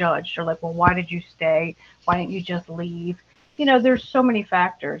 people judge. They're like, well, why did you stay? Why didn't you just leave? There's so many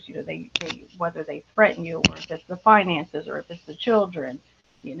factors, they whether they threaten you, or if it's the finances, or if it's the children,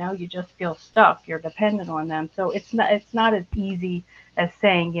 you just feel stuck. You're dependent on them. So it's not as easy as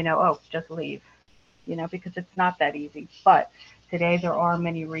saying, oh, just leave, because it's not that easy. But today there are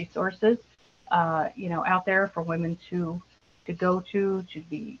many resources out there for women to go to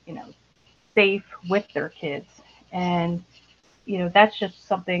be, safe with their kids. And, that's just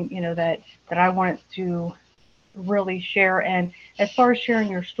something, that I wanted to really share. And as far as sharing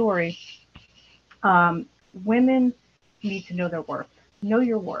your story, women need to know their worth. Know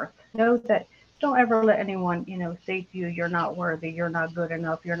your worth. Know that, don't ever let anyone, say to you, you're not worthy, you're not good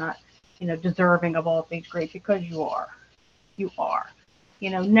enough, you're not, deserving of all things great, because you are. You are.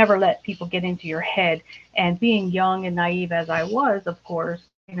 Never let people get into your head. And being young and naive as I was, of course,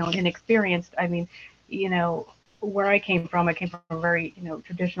 inexperienced, I mean, where I came from a very,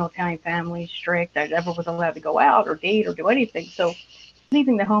 traditional Italian family, strict. I never was allowed to go out or date or do anything. So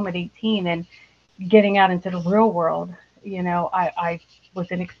leaving the home at 18 and getting out into the real world, I was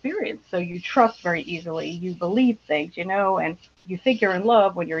inexperienced. So you trust very easily. You believe things, and you think you're in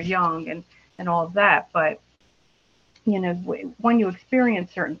love when you're young and all of that. But when you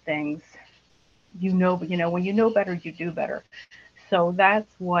experience certain things, when you know better, you do better. So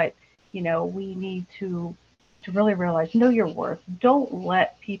that's what, we need to to really realize, know your worth. Don't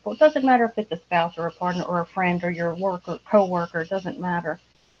let people, it doesn't matter if it's a spouse or a partner or a friend or your work or co-worker, it doesn't matter.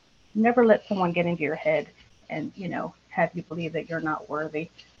 Never let someone get into your head and, have you believe that you're not worthy.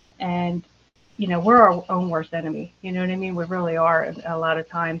 And, we're our own worst enemy. You know what I mean? We really are a lot of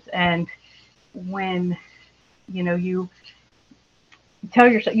times. And when, you tell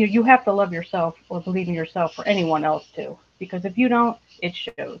yourself, you have to love yourself or believe in yourself for anyone else too. Because if you don't, it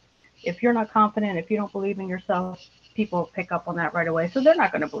shows. If you're not confident, if you don't believe in yourself, people pick up on that right away. So they're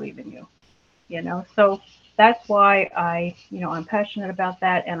not going to believe in you, So that's why I'm passionate about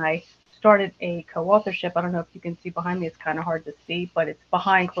that. And I started a co-authorship. I don't know if you can see behind me. It's kind of hard to see, but it's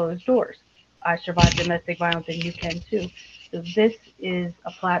Behind Closed Doors. I survived domestic violence and you can too. So this is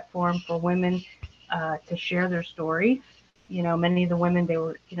a platform for women to share their stories. Many of the women, they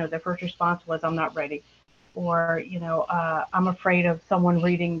were, their first response was, I'm not ready. Or, I'm afraid of someone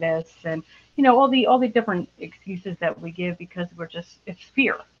reading this, and, all the different excuses that we give because it's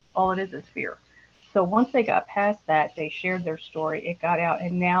fear. All it is fear. So once they got past that, they shared their story, it got out,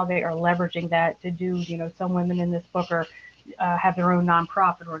 and now they are leveraging that to do, some women in this book are have their own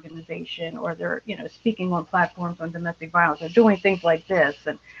nonprofit organization, or they're, speaking on platforms on domestic violence. They're doing things like this.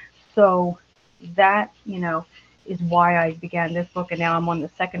 And so that, is why I began this book. And now I'm on the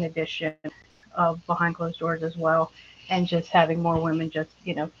second edition of Behind Closed Doors as well. And just having more women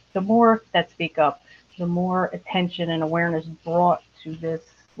the more that speak up, the more attention and awareness brought to this,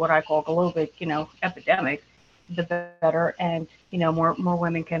 what I call global, epidemic, the better. And, more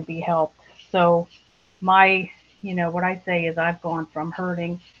women can be helped. So my, what I say is I've gone from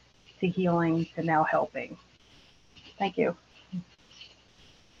hurting to healing to now helping. Thank you.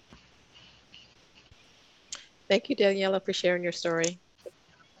 Thank you, Daniela, for sharing your story.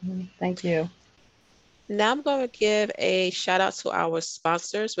 Thank you. Now I'm going to give a shout out to our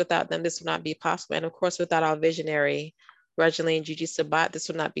sponsors. Without them, this would not be possible. And of course, without our visionary, Regeline Gigi Sabat, this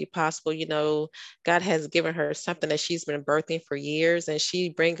would not be possible. God has given her something that she's been birthing for years, and she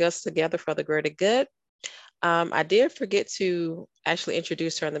brings us together for the greater good. I did forget to actually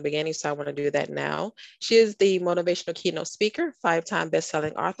introduce her in the beginning, so I want to do that now. She is the motivational keynote speaker, 5-time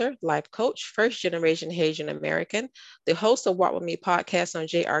best-selling author, life coach, first-generation Haitian American, the host of Walk With Me podcast on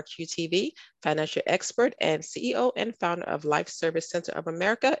JRQ TV, financial expert, and CEO and founder of Life Service Center of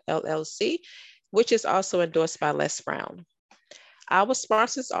America, LLC, which is also endorsed by Les Brown. Our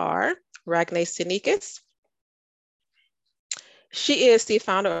sponsors are Ragnay Sinikis. She is the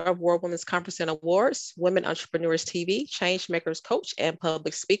founder of World Women's Conference and Awards, Women Entrepreneurs TV, Change Makers Coach, and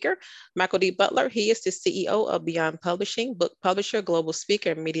public speaker. Michael D. Butler, he is the CEO of Beyond Publishing, book publisher, global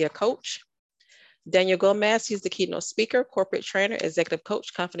speaker, and media coach. Daniel Gomez, he's the keynote speaker, corporate trainer, executive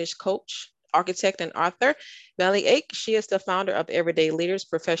coach, confidence coach, architect, and author. Melanie Ake, she is the founder of Everyday Leaders,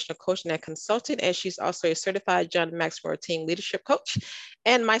 professional coaching and consultant, and she's also a certified John Maxwell team leadership coach.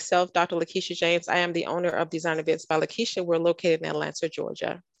 And myself, Dr. Lakeisha James, I am the owner of Design Events by Lakeisha. We're located in Atlanta,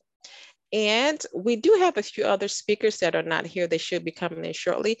 Georgia. And we do have a few other speakers that are not here. They should be coming in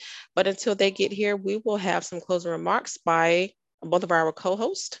shortly. But until they get here, we will have some closing remarks by both of our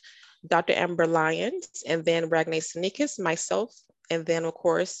co-hosts, Dr. Amber Lyons, and then Ragnay Sinikis, myself, and then, of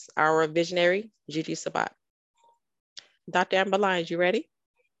course, our visionary, Gigi Sabat. Dr. Amber Lyons, you ready?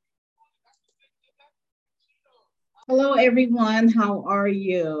 Hello, everyone. How are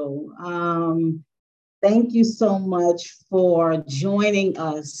you? Thank you so much for joining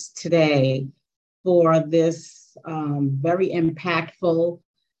us today for this very impactful,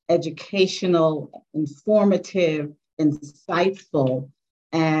 educational, informative, insightful,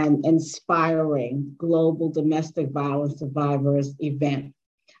 and inspiring Global Domestic Violence Survivors event.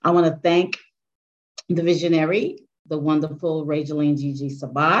 I want to thank the visionary, the wonderful Regeline Gigi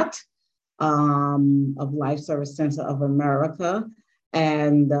Sabat of Life Service Center of America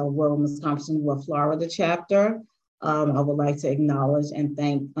and the World Women's Conference in North Florida chapter. I would like to acknowledge and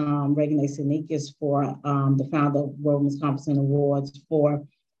thank Ragnay Sinikis, for the founder of World Women's Conference and Awards, for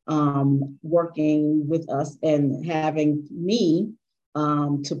working with us and having me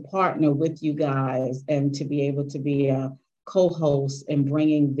to partner with you guys and to be able to be a co-host and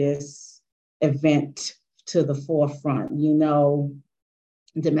bringing this event to the forefront.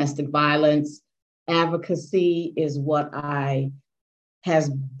 Domestic violence advocacy is what has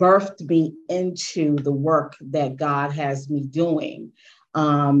birthed me into the work that God has me doing.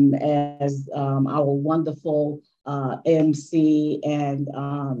 As our wonderful MC and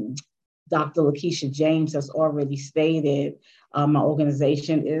Dr. Lakeisha James has already stated, my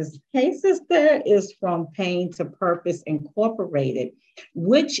organization is from Pain to Purpose Incorporated,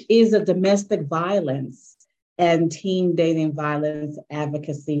 which is a domestic violence and teen dating violence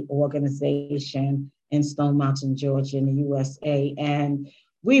advocacy organization in Stone Mountain, Georgia, in the USA. And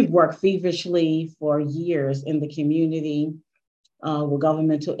we've worked feverishly for years in the community with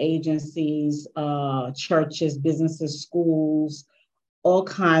governmental agencies, churches, businesses, schools, all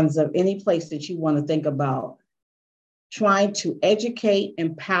kinds of any place that you want to think about, trying to educate,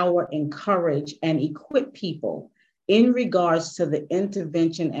 empower, encourage, and equip people in regards to the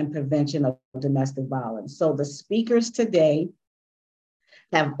intervention and prevention of domestic violence. So the speakers today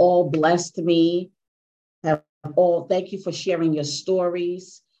have all blessed me, thank you for sharing your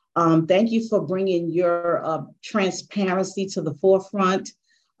stories. Thank you for bringing your transparency to the forefront,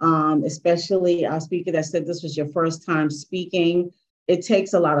 especially our speaker that said this was your first time speaking. It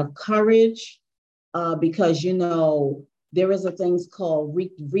takes a lot of courage because, you know, there is a thing called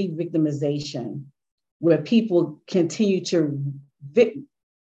re-victimization, where people continue to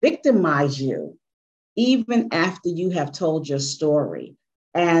victimize you even after you have told your story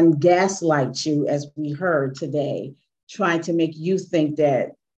and gaslight you, as we heard today, trying to make you think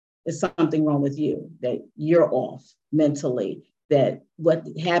that there's something wrong with you, that you're off mentally, that what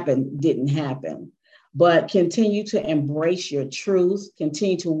happened didn't happen. But continue to embrace your truth,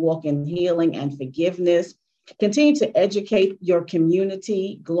 continue to walk in healing and forgiveness, continue to educate your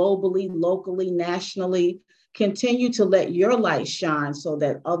community globally, locally, nationally, continue to let your light shine so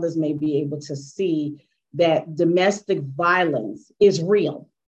that others may be able to see that domestic violence is real.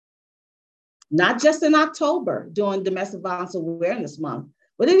 Not just in October during Domestic Violence Awareness Month,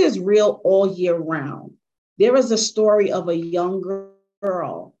 but it is real all year round. There is a story of a young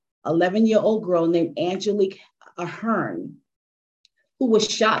girl, 11-year-old girl named Angelique Ahern, who was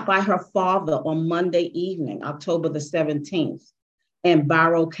shot by her father on Monday evening, October the 17th, in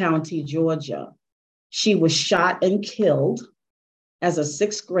Barrow County, Georgia. She was shot and killed as a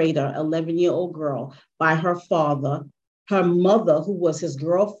sixth grader, 11-year-old girl, by her father. Her mother, who was his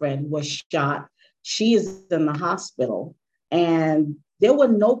girlfriend, was shot. She is in the hospital. And there were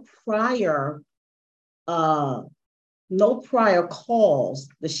no prior calls,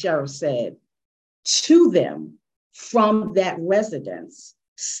 the sheriff said, to them from that residence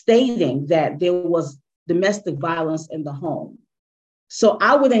stating that there was domestic violence in the home. So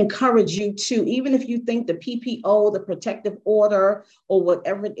I would encourage you to, even if you think the PPO, the protective order, or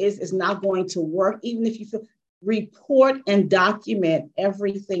whatever it is not going to work, even if you feel, report and document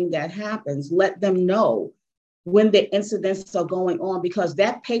everything that happens. Let them know when the incidents are going on, because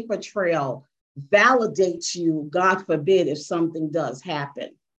that paper trail validates you, God forbid, if something does happen.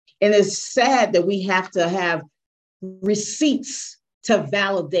 And it's sad that we have to have receipts to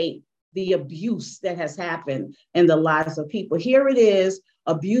validate the abuse that has happened in the lives of people. Here it is,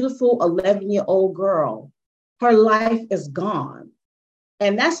 a beautiful 11-year-old girl. Her life is gone.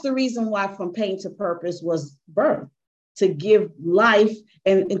 And that's the reason why From Pain to Purpose was birthed, to give life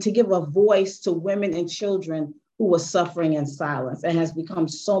and to give a voice to women and children who were suffering in silence, and has become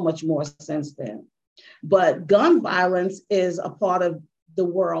so much more since then. But gun violence is a part of the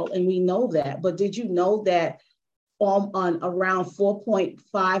world, and we know that. But did you know that on around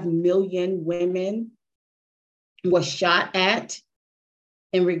 4.5 million women were shot at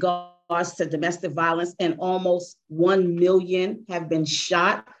in regards to domestic violence, and almost 1 million have been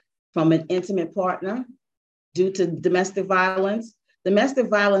shot from an intimate partner due to domestic violence? Domestic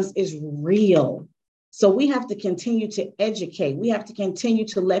violence is real. So we have to continue to educate. We have to continue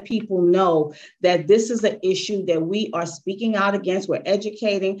to let people know that this is an issue that we are speaking out against. We're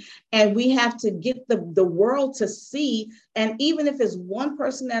educating, and we have to get the world to see. And even if it's one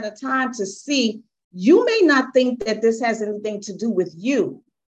person at a time, to see, you may not think that this has anything to do with you.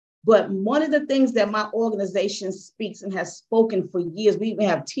 But one of the things that my organization speaks and has spoken for years, we even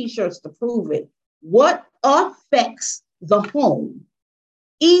have t-shirts to prove it. What affects the home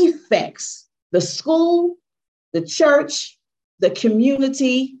affects the school, the church, the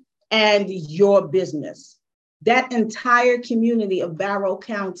community, and your business. That entire community of Barrow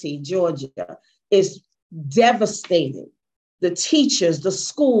County, Georgia, is devastated. The teachers, the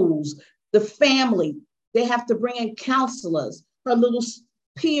schools, the family, they have to bring in counselors, her little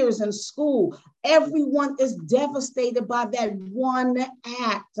peers in school. Everyone is devastated by that one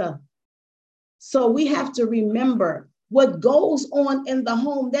act. So we have to remember what goes on in the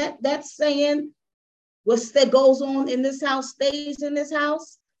home. That saying, what goes on in this house stays in this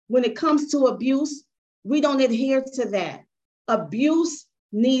house. When it comes to abuse, we don't adhere to that. Abuse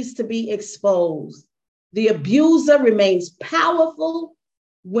needs to be exposed. The abuser remains powerful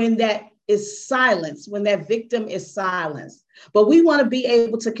when that is silenced, when that victim is silenced. But we want to be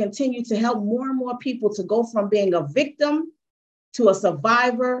able to continue to help more and more people to go from being a victim to a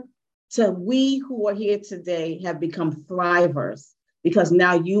survivor, to we who are here today have become thrivers, because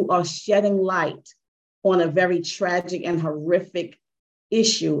now you are shedding light on a very tragic and horrific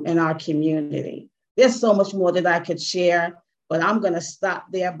issue in our community. There's so much more that I could share, but I'm going to stop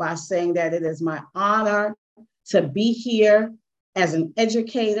there by saying that it is my honor to be here as an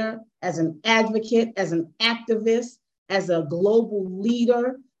educator, as an advocate, as an activist, as a global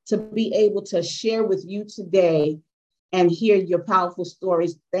leader, to be able to share with you today and hear your powerful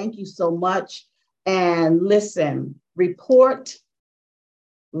stories. Thank you so much. And listen, report,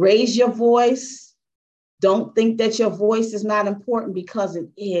 raise your voice. Don't think that your voice is not important, because it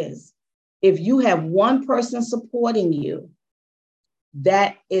is. If you have one person supporting you,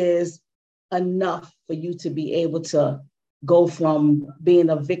 that is enough for you to be able to go from being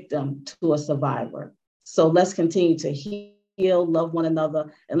a victim to a survivor. So let's continue to heal, love one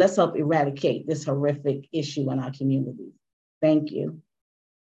another, and let's help eradicate this horrific issue in our community. Thank you.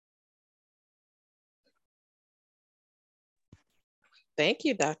 Thank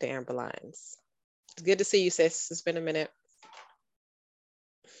you, Dr. Amber Lyons. It's good to see you, sis. It's been a minute.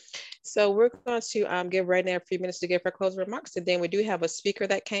 So we're going to give Renee a few minutes to give her closing remarks, and then we do have a speaker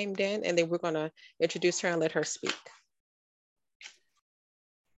that came in, and then we're going to introduce her and let her speak.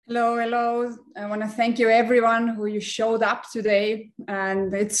 Hello, hello. I want to thank you everyone who you showed up today.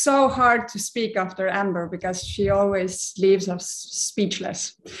 And it's so hard to speak after Amber because she always leaves us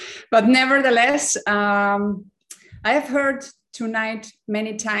speechless. But nevertheless, I have heard tonight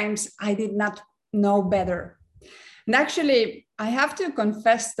many times, I did not know better. And actually, I have to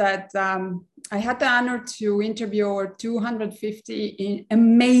confess that I had the honor to interview over 250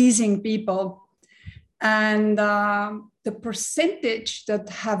 amazing people. And the percentage that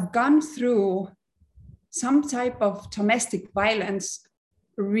have gone through some type of domestic violence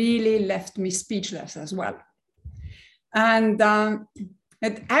really left me speechless as well. And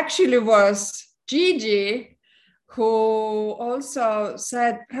it actually was Gigi who also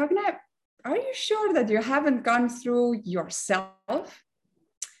said, Ragnar, are you sure that you haven't gone through yourself?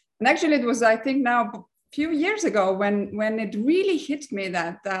 And actually it was, I think now, a few years ago when it really hit me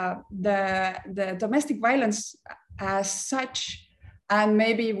that the domestic violence as such, and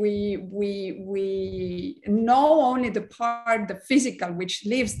maybe we know only the part, the physical, which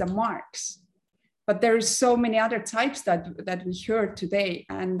leaves the marks, but there's so many other types that we heard today.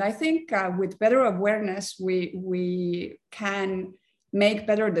 And I think with better awareness, we can make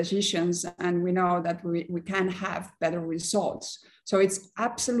better decisions, and we know that we can have better results. So it's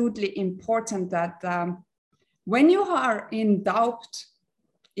absolutely important that when you are in doubt,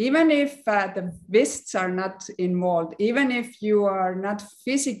 even if the fists are not involved, even if you are not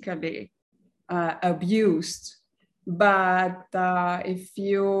physically abused, but if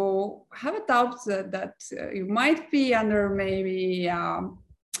you have a doubt that you might be under maybe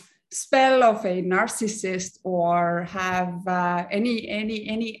spell of a narcissist or have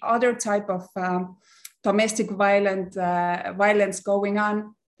any other type of domestic violence going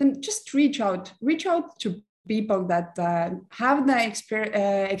on, then just reach out to people that have the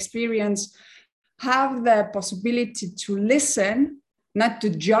experience, have the possibility to listen, not to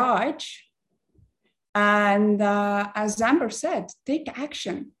judge. And as Amber said, take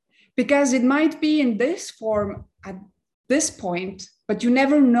action, because it might be in this form at this point, but you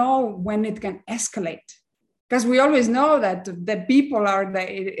never know when it can escalate. Because we always know that the people are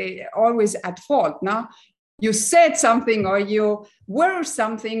always at fault, no? You said something, or you were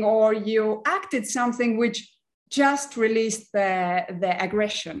something, or you acted something which just released the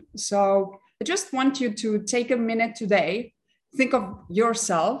aggression. So I just want you to take a minute today, think of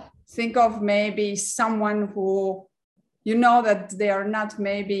yourself, think of maybe someone who you know that they are not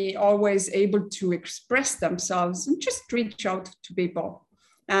maybe always able to express themselves, and just reach out to people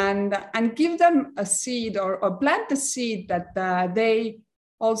and give them a seed or plant the seed that they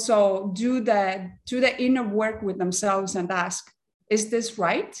also do the inner work with themselves and ask, is this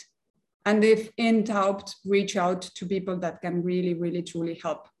right? And if in doubt, reach out to people that can really, really, truly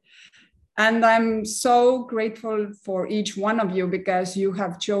help. And I'm so grateful for each one of you, because you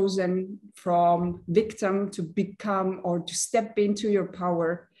have chosen from victim to become, or to step into your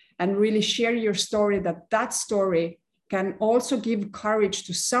power and really share your story, that story can also give courage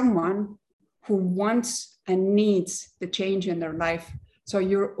to someone who wants and needs the change in their life. So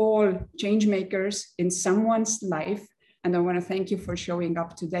you're all change makers in someone's life. And I want to thank you for showing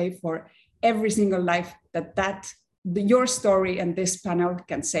up today for every single life that your story and this panel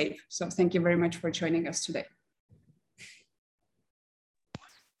can save. So thank you very much for joining us today.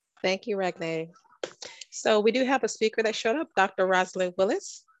 Thank you, Ragnar. So we do have a speaker that showed up, Dr. Rosalind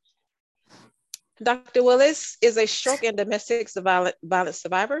Willis. Dr. Willis is a stroke and domestic violence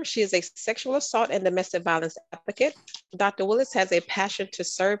survivor. She is a sexual assault and domestic violence advocate. Dr. Willis has a passion to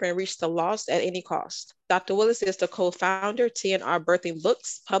serve and reach the lost at any cost. Dr. Willis is the co-founder, TNR Birthing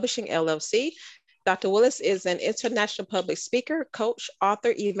Books Publishing LLC. Dr. Willis is an international public speaker, coach,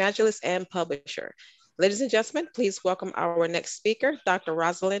 author, evangelist, and publisher. Ladies and gentlemen, please welcome our next speaker, Dr.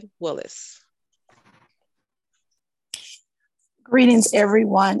 Rosalind Willis. Greetings,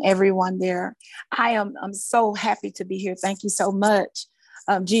 everyone there. I'm so happy to be here. Thank you so much,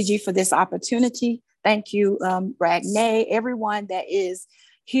 Gigi, for this opportunity. Thank you, Ragnay, everyone that is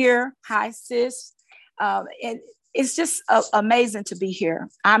here. Hi, sis. And it's just amazing to be here.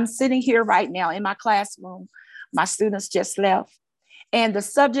 I'm sitting here right now in my classroom. My students just left. And the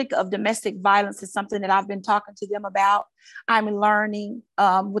subject of domestic violence is something that I've been talking to them about. I'm learning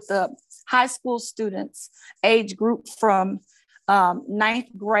with the high school students, age group from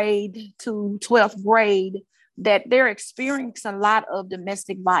 9th grade to 12th grade, that they're experiencing a lot of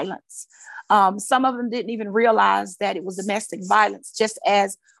domestic violence. Some of them didn't even realize that it was domestic violence. Just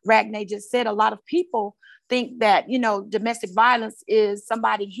as Ragnay just said, a lot of people think that, domestic violence is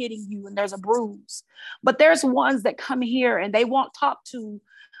somebody hitting you and there's a bruise. But there's ones that come here and they won't talk to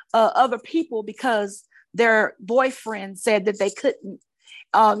other people because their boyfriend said that they couldn't.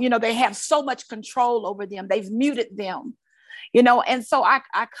 They have so much control over them. They've muted them. And so I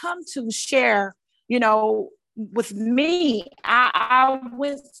come to share, with me, I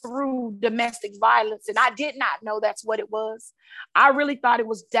went through domestic violence and I did not know that's what it was. I really thought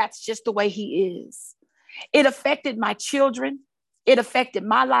that's just the way he is. It affected my children. It affected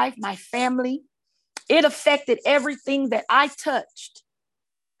my life, my family. It affected everything that I touched.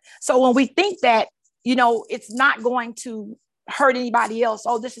 So when we think that, it's not going to hurt anybody else,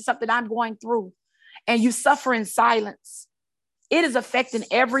 oh, this is something I'm going through, and you suffer in silence, it is affecting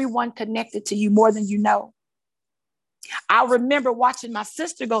everyone connected to you more than you know. I remember watching my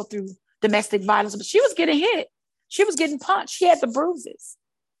sister go through domestic violence, but she was getting hit. She was getting punched. She had the bruises.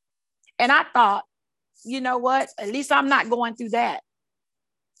 And I thought, you know what? At least I'm not going through that.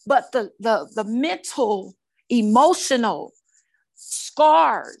 But the mental, emotional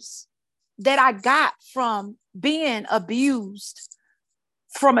scars that I got from being abused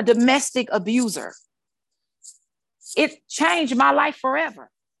from a domestic abuser, it changed my life forever.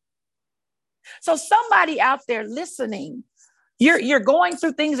 So somebody out there listening, you're going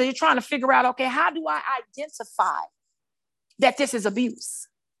through things and you're trying to figure out, okay, how do I identify that this is abuse?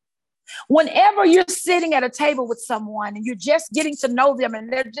 Whenever you're sitting at a table with someone and you're just getting to know them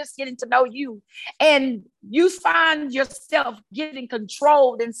and they're just getting to know you, and you find yourself getting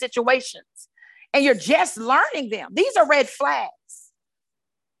controlled in situations and you're just learning them, these are red flags.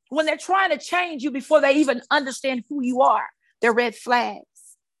 When they're trying to change you before they even understand who you are, they're red flags.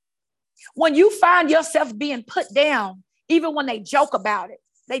 When you find yourself being put down, even when they joke about it,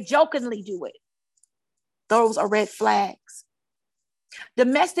 they jokingly do it, those are red flags.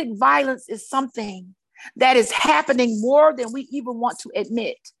 Domestic violence is something that is happening more than we even want to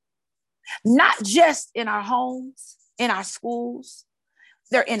admit. Not just in our homes, in our schools,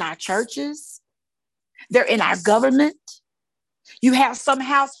 they're in our churches, they're in our government. You have some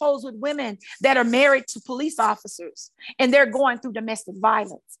households with women that are married to police officers and they're going through domestic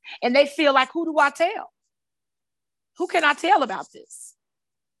violence and they feel like, who do I tell? Who can I tell about this?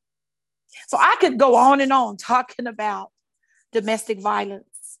 So I could go on and on talking about domestic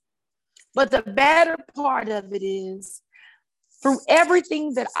violence. But the better part of it is, through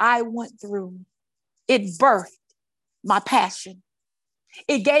everything that I went through, it birthed my passion.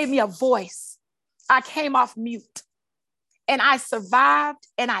 It gave me a voice. I came off mute. And I survived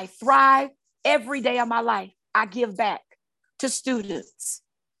and I thrive every day of my life. I give back to students.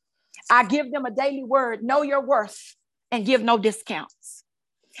 I give them a daily word, know your worth, and give no discounts.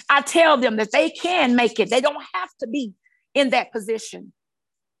 I tell them that they can make it. They don't have to be in that position.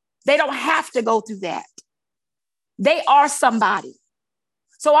 They don't have to go through that. They are somebody.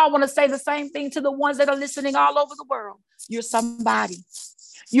 So I want to say the same thing to the ones that are listening all over the world. You're somebody.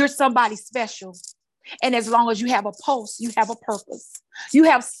 You're somebody special. And as long as you have a pulse, you have a purpose. You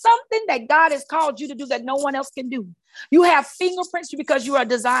have something that God has called you to do that no one else can do. You have fingerprints because you are a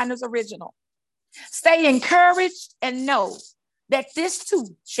designer's original. Stay encouraged and know that this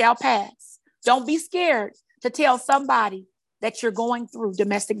too shall pass. Don't be scared to tell somebody that you're going through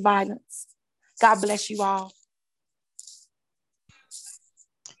domestic violence. God bless you all.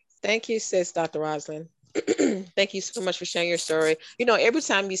 Thank you, sis, Dr. Rosalind. Thank you so much for sharing your story. Every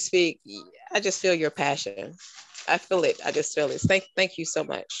time you speak, I just feel your passion. I feel it. I just feel it. Thank you so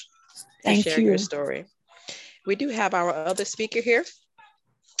much for sharing your story. We do have our other speaker here,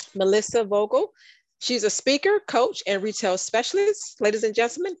 Melissa Vogel. She's a speaker, coach, and retail specialist. Ladies and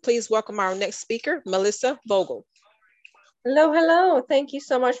gentlemen, please welcome our next speaker, Melissa Vogel. Hello, hello. Thank you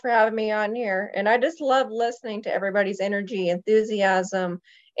so much for having me on here. And I just love listening to everybody's energy, enthusiasm,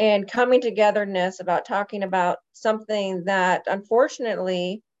 and coming togetherness about talking about something that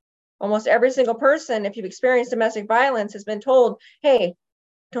unfortunately, almost every single person, if you've experienced domestic violence, has been told, hey,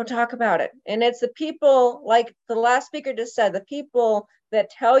 don't talk about it. And it's the people, like the last speaker just said, the people that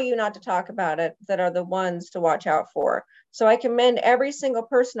tell you not to talk about it that are the ones to watch out for. So I commend every single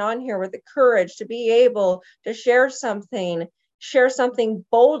person on here with the courage to be able to share something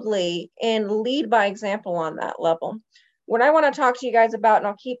boldly and lead by example on that level. What I want to talk to you guys about, and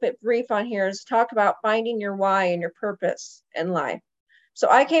I'll keep it brief on here, is talk about finding your why and your purpose in life. So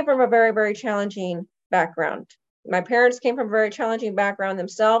I came from a very, very challenging background. My parents came from a very challenging background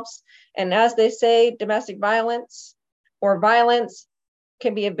themselves. And as they say, domestic violence or violence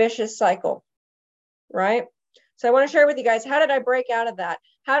can be a vicious cycle, right? So I want to share with you guys, how did I break out of that?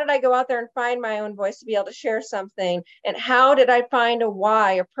 How did I go out there and find my own voice to be able to share something? And how did I find a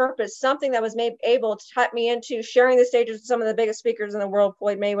why, a purpose, something that was able to tap me into sharing the stages with some of the biggest speakers in the world,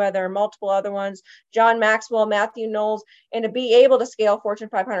 Floyd Mayweather and multiple other ones, John Maxwell, Matthew Knowles, and to be able to scale Fortune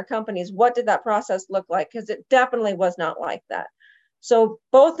 500 companies? What did that process look like? Because it definitely was not like that. So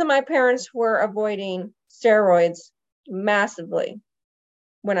both of my parents were avoiding steroids massively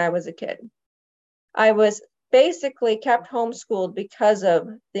when I was a kid. I was basically kept homeschooled because of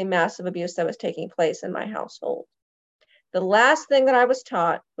the massive abuse that was taking place in my household. The last thing that I was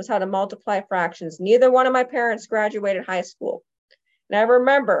taught was how to multiply fractions. Neither one of my parents graduated high school. And I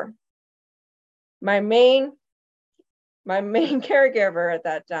remember my main caregiver at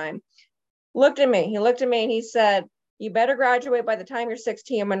that time looked at me. He looked at me and he said, "You better graduate by the time you're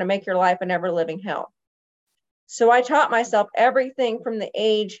 16. I'm going to make your life a never living hell." So I taught myself everything from the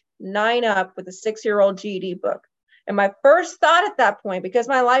age 9 up with a 6-year-old GED book. And my first thought at that point, because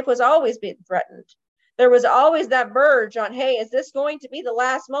my life was always being threatened, there was always that verge on, hey, is this going to be the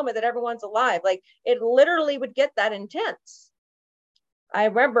last moment that everyone's alive? Like, it literally would get that intense. I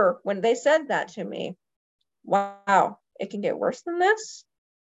remember when they said that to me, wow, it can get worse than this?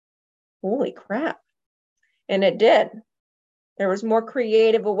 Holy crap. And it did. There was more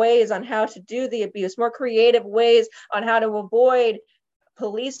creative ways on how to do the abuse, more creative ways on how to avoid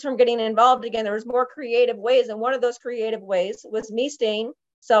police from getting involved again. There was more creative ways. And one of those creative ways was me staying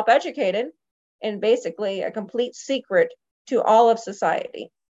self-educated and basically a complete secret to all of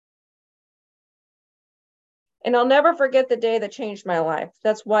society. And I'll never forget the day that changed my life.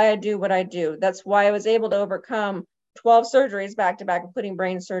 That's why I do what I do. That's why I was able to overcome 12 surgeries back to back, including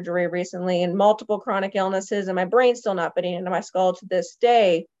brain surgery recently, and multiple chronic illnesses, and my brain's still not fitting into my skull to this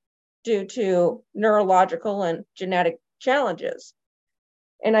day due to neurological and genetic challenges.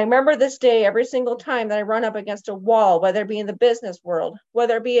 And I remember this day every single time that I run up against a wall, whether it be in the business world,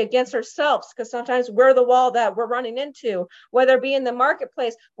 whether it be against ourselves, because sometimes we're the wall that we're running into, whether it be in the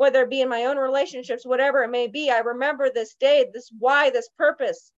marketplace, whether it be in my own relationships, whatever it may be. I remember this day, this why, this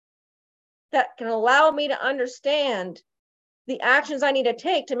purpose that can allow me to understand the actions I need to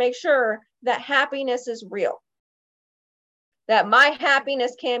take to make sure that happiness is real, that my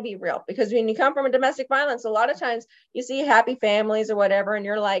happiness can be real. Because when you come from a domestic violence, a lot of times you see happy families or whatever, and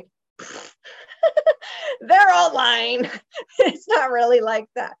you're like, they're all lying. It's not really like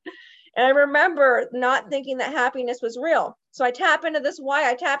that. And I remember not thinking that happiness was real. So I tap into this why,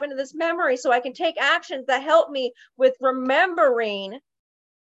 I tap into this memory so I can take actions that help me with remembering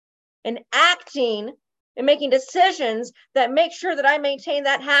and acting and making decisions that make sure that I maintain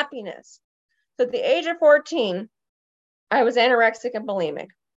that happiness. So at the age of 14, I was anorexic and bulimic.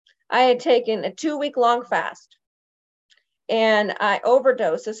 I had taken a 2-week-long fast and I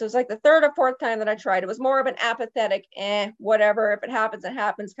overdosed. This was like the 3rd or 4th time that I tried. It was more of an apathetic, whatever, if it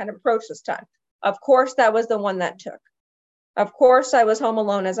happens kind of approach this time. Of course, that was the one that took. Of course, I was home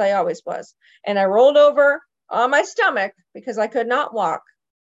alone as I always was. And I rolled over on my stomach because I could not walk.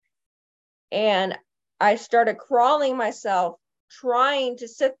 And I started crawling myself, trying to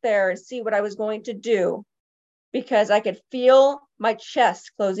sit there and see what I was going to do, because I could feel my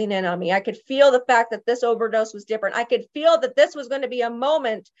chest closing in on me. I could feel the fact that this overdose was different. I could feel that this was going to be a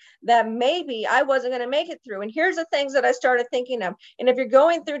moment that maybe I wasn't going to make it through. And here's the things that I started thinking of. And if you're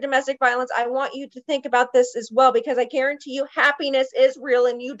going through domestic violence, I want you to think about this as well, because I guarantee you happiness is real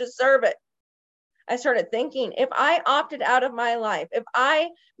and you deserve it. I started thinking, if I opted out of my life, if I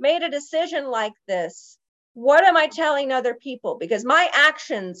made a decision like this, what am I telling other people? Because my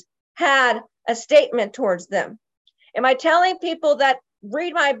actions had a statement towards them. Am I telling people that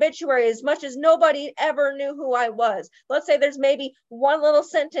read my obituary as much as nobody ever knew who I was. Let's say there's maybe one little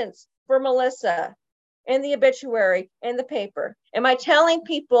sentence for Melissa in the obituary in the paper. Am I telling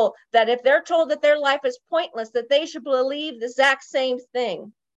people that if they're told that their life is pointless, that they should believe the exact same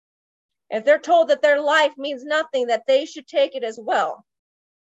thing? If they're told that their life means nothing, that they should take it as well?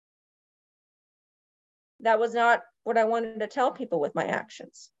 That was not what I wanted to tell people with my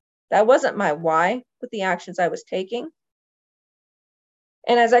actions. That wasn't my why with the actions I was taking.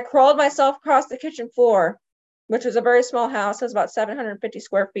 And as I crawled myself across the kitchen floor, which was a very small house, it was about 750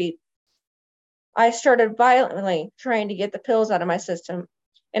 square feet, I started violently trying to get the pills out of my system.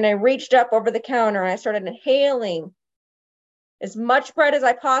 And I reached up over the counter and I started inhaling as much bread as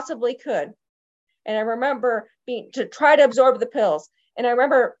I possibly could. And I remember to try to absorb the pills. And I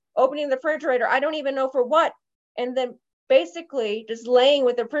remember opening the refrigerator, I don't even know for what. And then basically just laying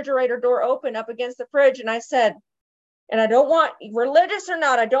with the refrigerator door open up against the fridge. And I said, and I don't want, religious or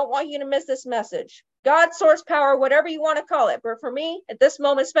not, I don't want you to miss this message. God, source, power, whatever you want to call it. But for me, at this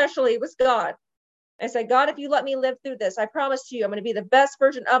moment especially, it was God. I said, God, if you let me live through this, I promise to you, I'm going to be the best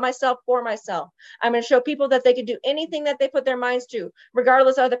version of myself for myself. I'm going to show people that they can do anything that they put their minds to,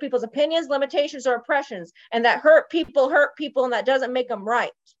 regardless of other people's opinions, limitations, or oppressions. And that hurt people, and that doesn't make them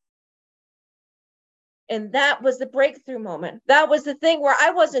right. And that was the breakthrough moment. That was the thing where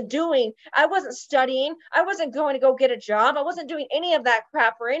I wasn't studying. I wasn't going to go get a job. I wasn't doing any of that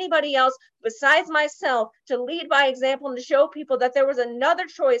crap for anybody else besides myself, to lead by example and to show people that there was another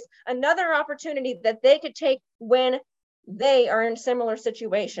choice, another opportunity that they could take when they are in similar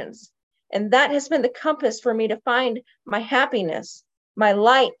situations. And that has been the compass for me to find my happiness, my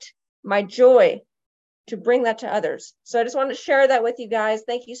light, my joy, to bring that to others. So I just wanted to share that with you guys.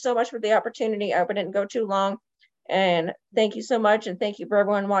 Thank you so much for the opportunity. I hope I didn't go too long. And thank you so much. And thank you for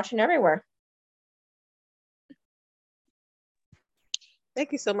everyone watching everywhere.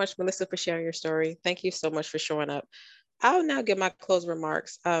 Thank you so much, Melissa, for sharing your story. Thank you so much for showing up. I'll now give my closing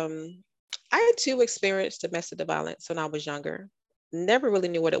remarks. I too experienced domestic violence when I was younger. Never really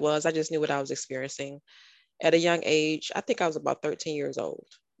knew what it was. I just knew what I was experiencing. At a young age, I think I was about 13 years old.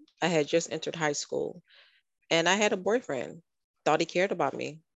 I had just entered high school and I had a boyfriend, thought he cared about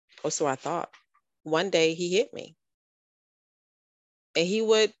me, or so I thought. One day he hit me. And he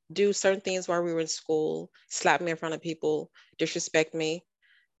would do certain things while we were in school, slap me in front of people, disrespect me.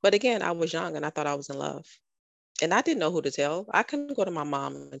 But again, I was young and I thought I was in love. And I didn't know who to tell. I couldn't go to my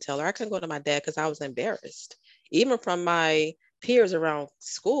mom and tell her. I couldn't go to my dad because I was embarrassed. Even from my peers around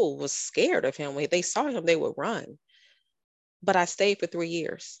school was scared of him. When they saw him, they would run. But I stayed for 3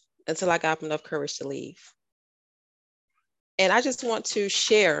 years until I got enough courage to leave. And I just want to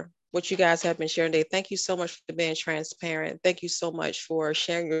share what you guys have been sharing today. Thank you so much for being transparent. Thank you so much for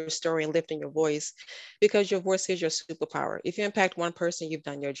sharing your story and lifting your voice, because your voice is your superpower. If you impact one person, you've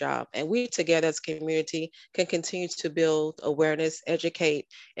done your job. And we together as a community can continue to build awareness, educate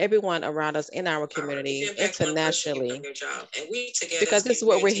everyone around us in our community internationally. Because this is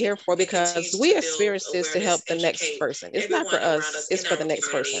what we're here for, because we experience this to help the next person. It's not for us, it's for the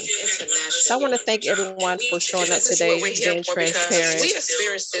next person. So I want to thank everyone for showing up today, being transparent. We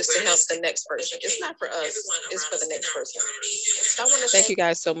experience this to help the next person. It's not for us, it's for the next person. So I want to thank you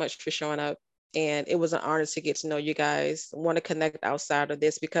guys so much for showing up. And it was an honor to get to know you guys. I want to connect outside of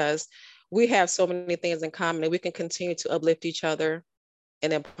this because we have so many things in common, and we can continue to uplift each other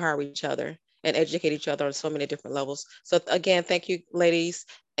and empower each other and educate each other on so many different levels. So again, thank you, ladies.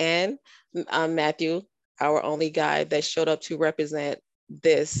 And Matthew, our only guy that showed up to represent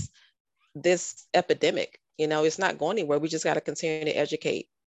this epidemic. You know, it's not going anywhere. We just got to continue to educate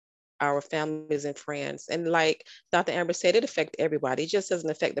our families and friends. And like Dr. Amber said, it affects everybody. It just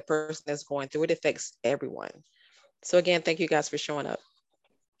doesn't affect the person that's going through it. It affects everyone. So again, thank you guys for showing up.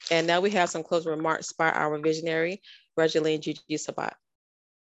 And now we have some closing remarks by our visionary, Regeline Gigi Sabat.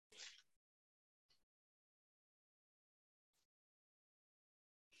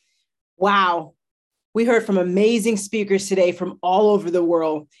 Wow. We heard from amazing speakers today from all over the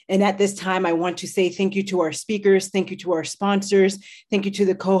world. And at this time, I want to say thank you to our speakers. Thank you to our sponsors. Thank you to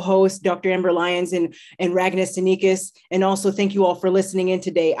the co-hosts, Dr. Amber Lyons and Ragna Stanikis. And also thank you all for listening in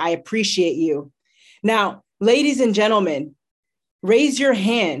today. I appreciate you. Now, ladies and gentlemen, raise your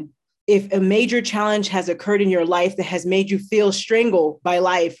hand if a major challenge has occurred in your life that has made you feel strangled by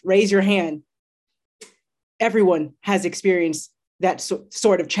life. Raise your hand. Everyone has experienced that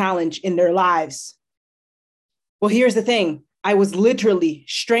sort of challenge in their lives. Well, here's the thing. I was literally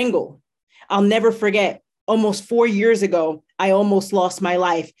strangled. I'll never forget, almost 4 years ago, I almost lost my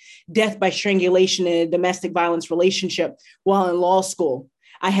life, death by strangulation in a domestic violence relationship while in law school.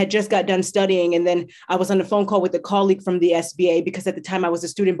 I had just got done studying, and then I was on a phone call with a colleague from the SBA because at the time I was a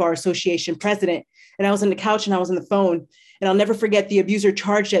Student Bar Association president, and I was on the couch and I was on the phone, and I'll never forget the abuser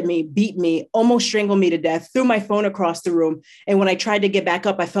charged at me, beat me, almost strangled me to death, threw my phone across the room. And when I tried to get back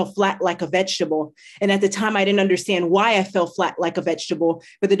up, I fell flat like a vegetable. And at the time, I didn't understand why I fell flat like a vegetable,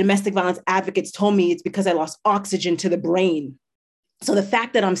 but the domestic violence advocates told me it's because I lost oxygen to the brain. So the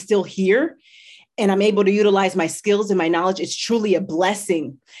fact that I'm still here and I'm able to utilize my skills and my knowledge, it's truly a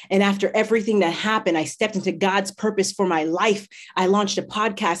blessing. And after everything that happened, I stepped into God's purpose for my life. I launched a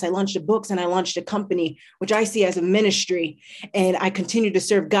podcast, I launched a books, and I launched a company, which I see as a ministry. And I continue to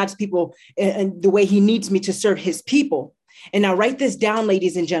serve God's people in the way he needs me to serve his people. And now write this down,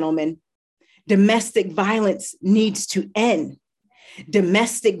 ladies and gentlemen. Domestic violence needs to end.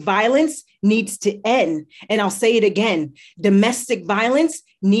 Domestic violence needs to end. And I'll say it again. Domestic violence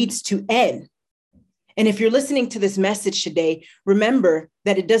needs to end. And if you're listening to this message today, remember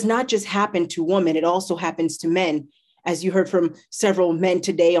that it does not just happen to women, it also happens to men, as you heard from several men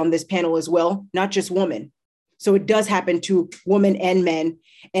today on this panel as well, not just women. So it does happen to women and men.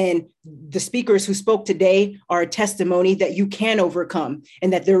 And the speakers who spoke today are a testimony that you can overcome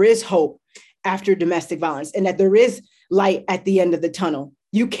and that there is hope after domestic violence and that there is light at the end of the tunnel.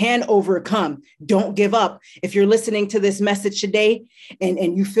 You can overcome. Don't give up. If you're listening to this message today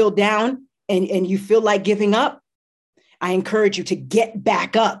and you feel down, and you feel like giving up, I encourage you to get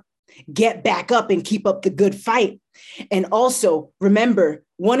back up and keep up the good fight. And also remember,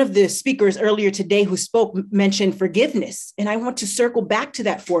 one of the speakers earlier today who spoke mentioned forgiveness. And I want to circle back to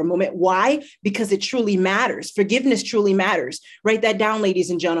that for a moment. Why? Because it truly matters. Forgiveness truly matters. Write that down, ladies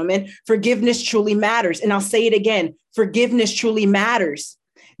and gentlemen. Forgiveness truly matters. And I'll say it again. Forgiveness truly matters.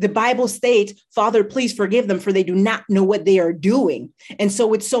 The Bible states, Father, please forgive them, for they do not know what they are doing. And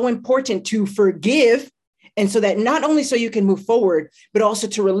so it's so important to forgive. And so that not only so you can move forward, but also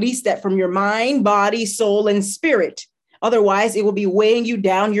to release that from your mind, body, soul, and spirit. Otherwise, it will be weighing you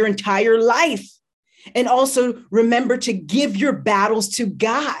down your entire life. And also remember to give your battles to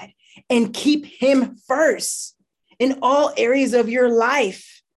God and keep him first in all areas of your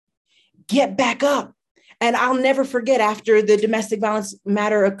life. Get back up. And I'll never forget, after the domestic violence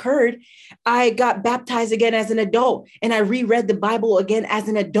matter occurred, I got baptized again as an adult, and I reread the Bible again as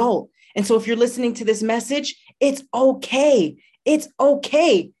an adult. And so if you're listening to this message, it's okay. It's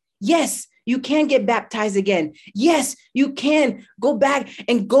okay. Yes, you can get baptized again. Yes, you can go back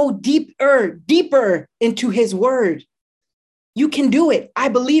and go deeper into his word. You can do it. I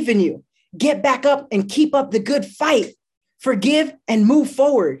believe in you. Get back up and keep up the good fight. Forgive and move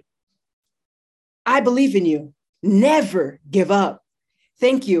forward. I believe in you. Never give up.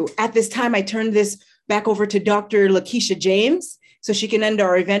 Thank you. At this time, I turn this back over to Dr. Lakeisha James so she can end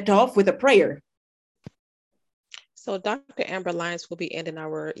our event off with a prayer. So Dr. Amber Lyons will be ending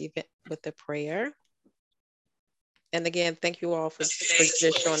our event with a prayer. And again, thank you all for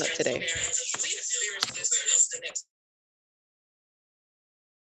just showing up today.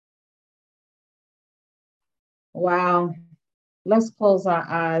 Wow. Let's close our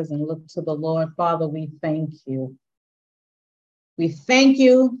eyes and look to the Lord. Father, we thank you. We thank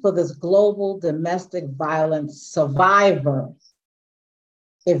you for this global domestic violence survivor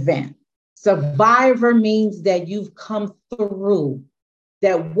event. Survivor means that you've come through,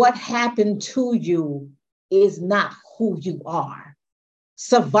 that what happened to you is not who you are.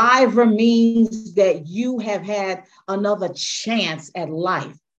 Survivor means that you have had another chance at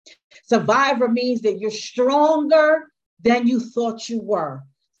life. Survivor means that you're stronger than you thought you were.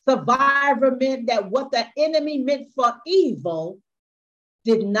 Survivor meant that what the enemy meant for evil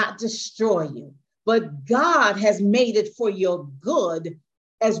did not destroy you, but God has made it for your good,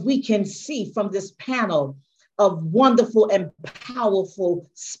 as we can see from this panel of wonderful and powerful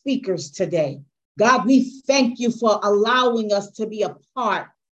speakers today. God, we thank you for allowing us to be a part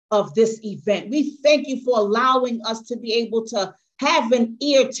of this event. We thank you for allowing us to be able to have an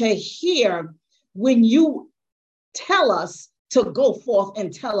ear to hear when you tell us to go forth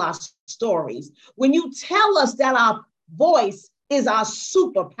and tell our stories. When you tell us that our voice is our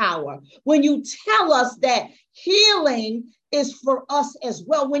superpower. When you tell us that healing is for us as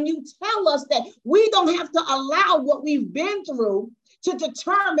well. When you tell us that we don't have to allow what we've been through to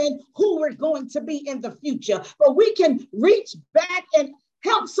determine who we're going to be in the future, but we can reach back and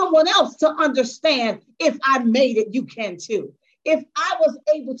help someone else to understand, if I made it, you can too. If I was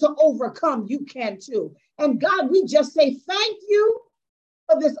able to overcome, you can too. And God, we just say thank you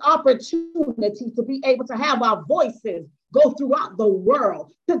for this opportunity to be able to have our voices go throughout the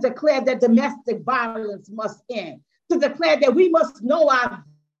world to declare that domestic violence must end, to declare that we must know our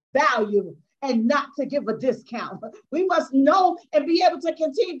value and not to give a discount. We must know and be able to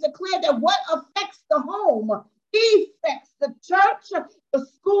continue to declare that what affects the home affects the church, the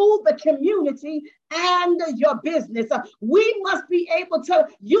school, the community, and your business. We must be able to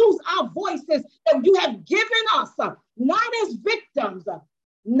use our voices that you have given us, not as victims,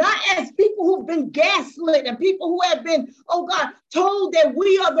 not as people who've been gaslit and people who have been, oh God, told that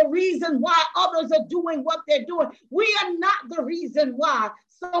we are the reason why others are doing what they're doing. We are not the reason why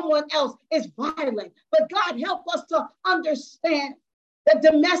someone else is violent. But God, help us to understand that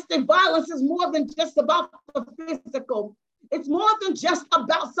domestic violence is more than just about the physical. It's more than just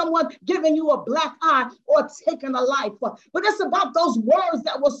about someone giving you a black eye or taking a life, but it's about those words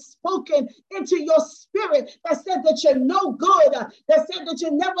that were spoken into your spirit that said that you're no good, that said that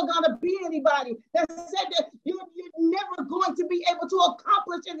you're never going to be anybody, that said that you're never going to be able to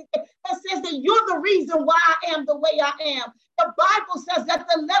accomplish anything, that says that you're the reason why I am the way I am. The Bible says that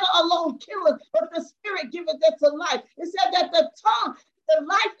the letter alone killeth, but the spirit giveth it to life. It said that the tongue, the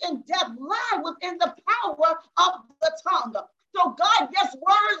life and death lie within the power of the tongue. So God, yes,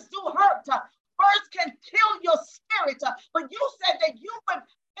 words do hurt. Words can kill your spirit. But you said that you would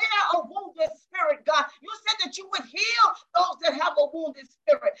bear a wounded spirit, God. You said that you would heal those that have a wounded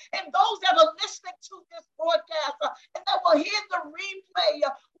spirit. And those that are listening to this broadcast and that will hear the replay,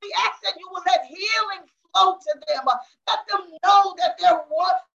 we ask that you will let healing flow to them. Let them know that they're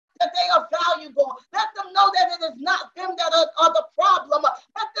worth, that they are valuable. Let them know that it is not them that are the problem.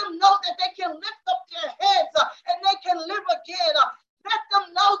 Let them know that they can lift up their heads and they can live again. Let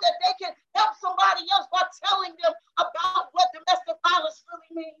them know that they can help somebody else by telling them about what domestic violence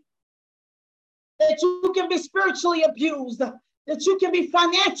really means. That you can be spiritually abused, that you can be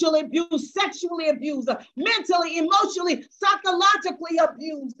financially abused, sexually abused, mentally, emotionally, psychologically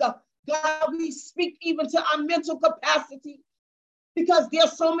abused. God, we speak even to our mental capacity. Because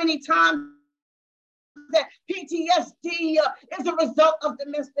there's so many times that PTSD is a result of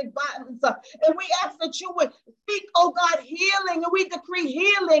domestic violence. And we ask that you would speak, oh God, healing, and we decree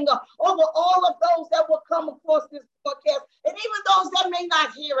healing over all of those that will come across this podcast, and even those that may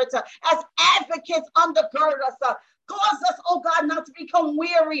not hear it. As advocates, undergird us. Cause us, oh God, not to become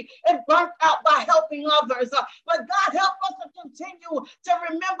weary and burnt out by helping others. But God, help us to continue to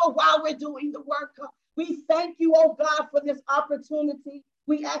remember while we're doing the work. We thank you, oh God, for this opportunity.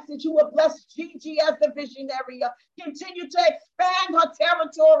 We ask that you will bless Gigi as the visionary. Continue to expand her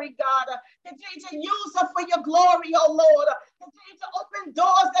territory, God. Continue to use her for your glory, oh Lord. Continue to open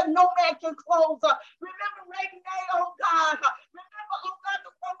doors that no man can close. Remember Renee, oh God. Remember, oh God,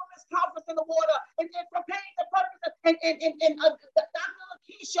 the Women's Conference in the Water and preparing the purpose and Dr.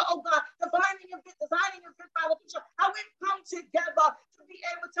 Lakeisha, oh God, designing and fit by Lakeisha. How we've come together to be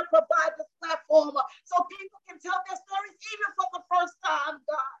able to provide this platform so people can tell their stories even for the first time,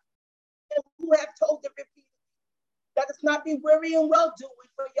 God. And who have told them repeatedly. Let us not be weary and well doing,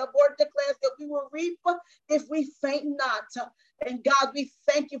 for your word declares that we will reap if we faint not. And God, we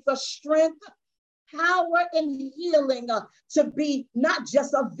thank you for strength, power, and healing to be not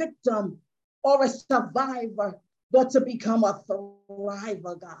just a victim or a survivor, but to become a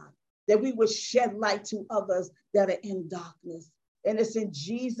thriver, God, that we would shed light to others that are in darkness. And it's in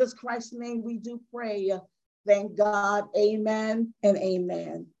Jesus Christ's name we do pray. Thank God. Amen and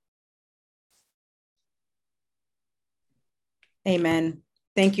amen. Amen.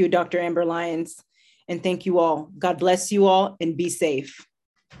 Thank you, Dr. Amber Lyons. And thank you all. God bless you all and be safe.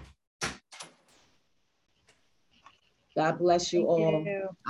 God bless you all.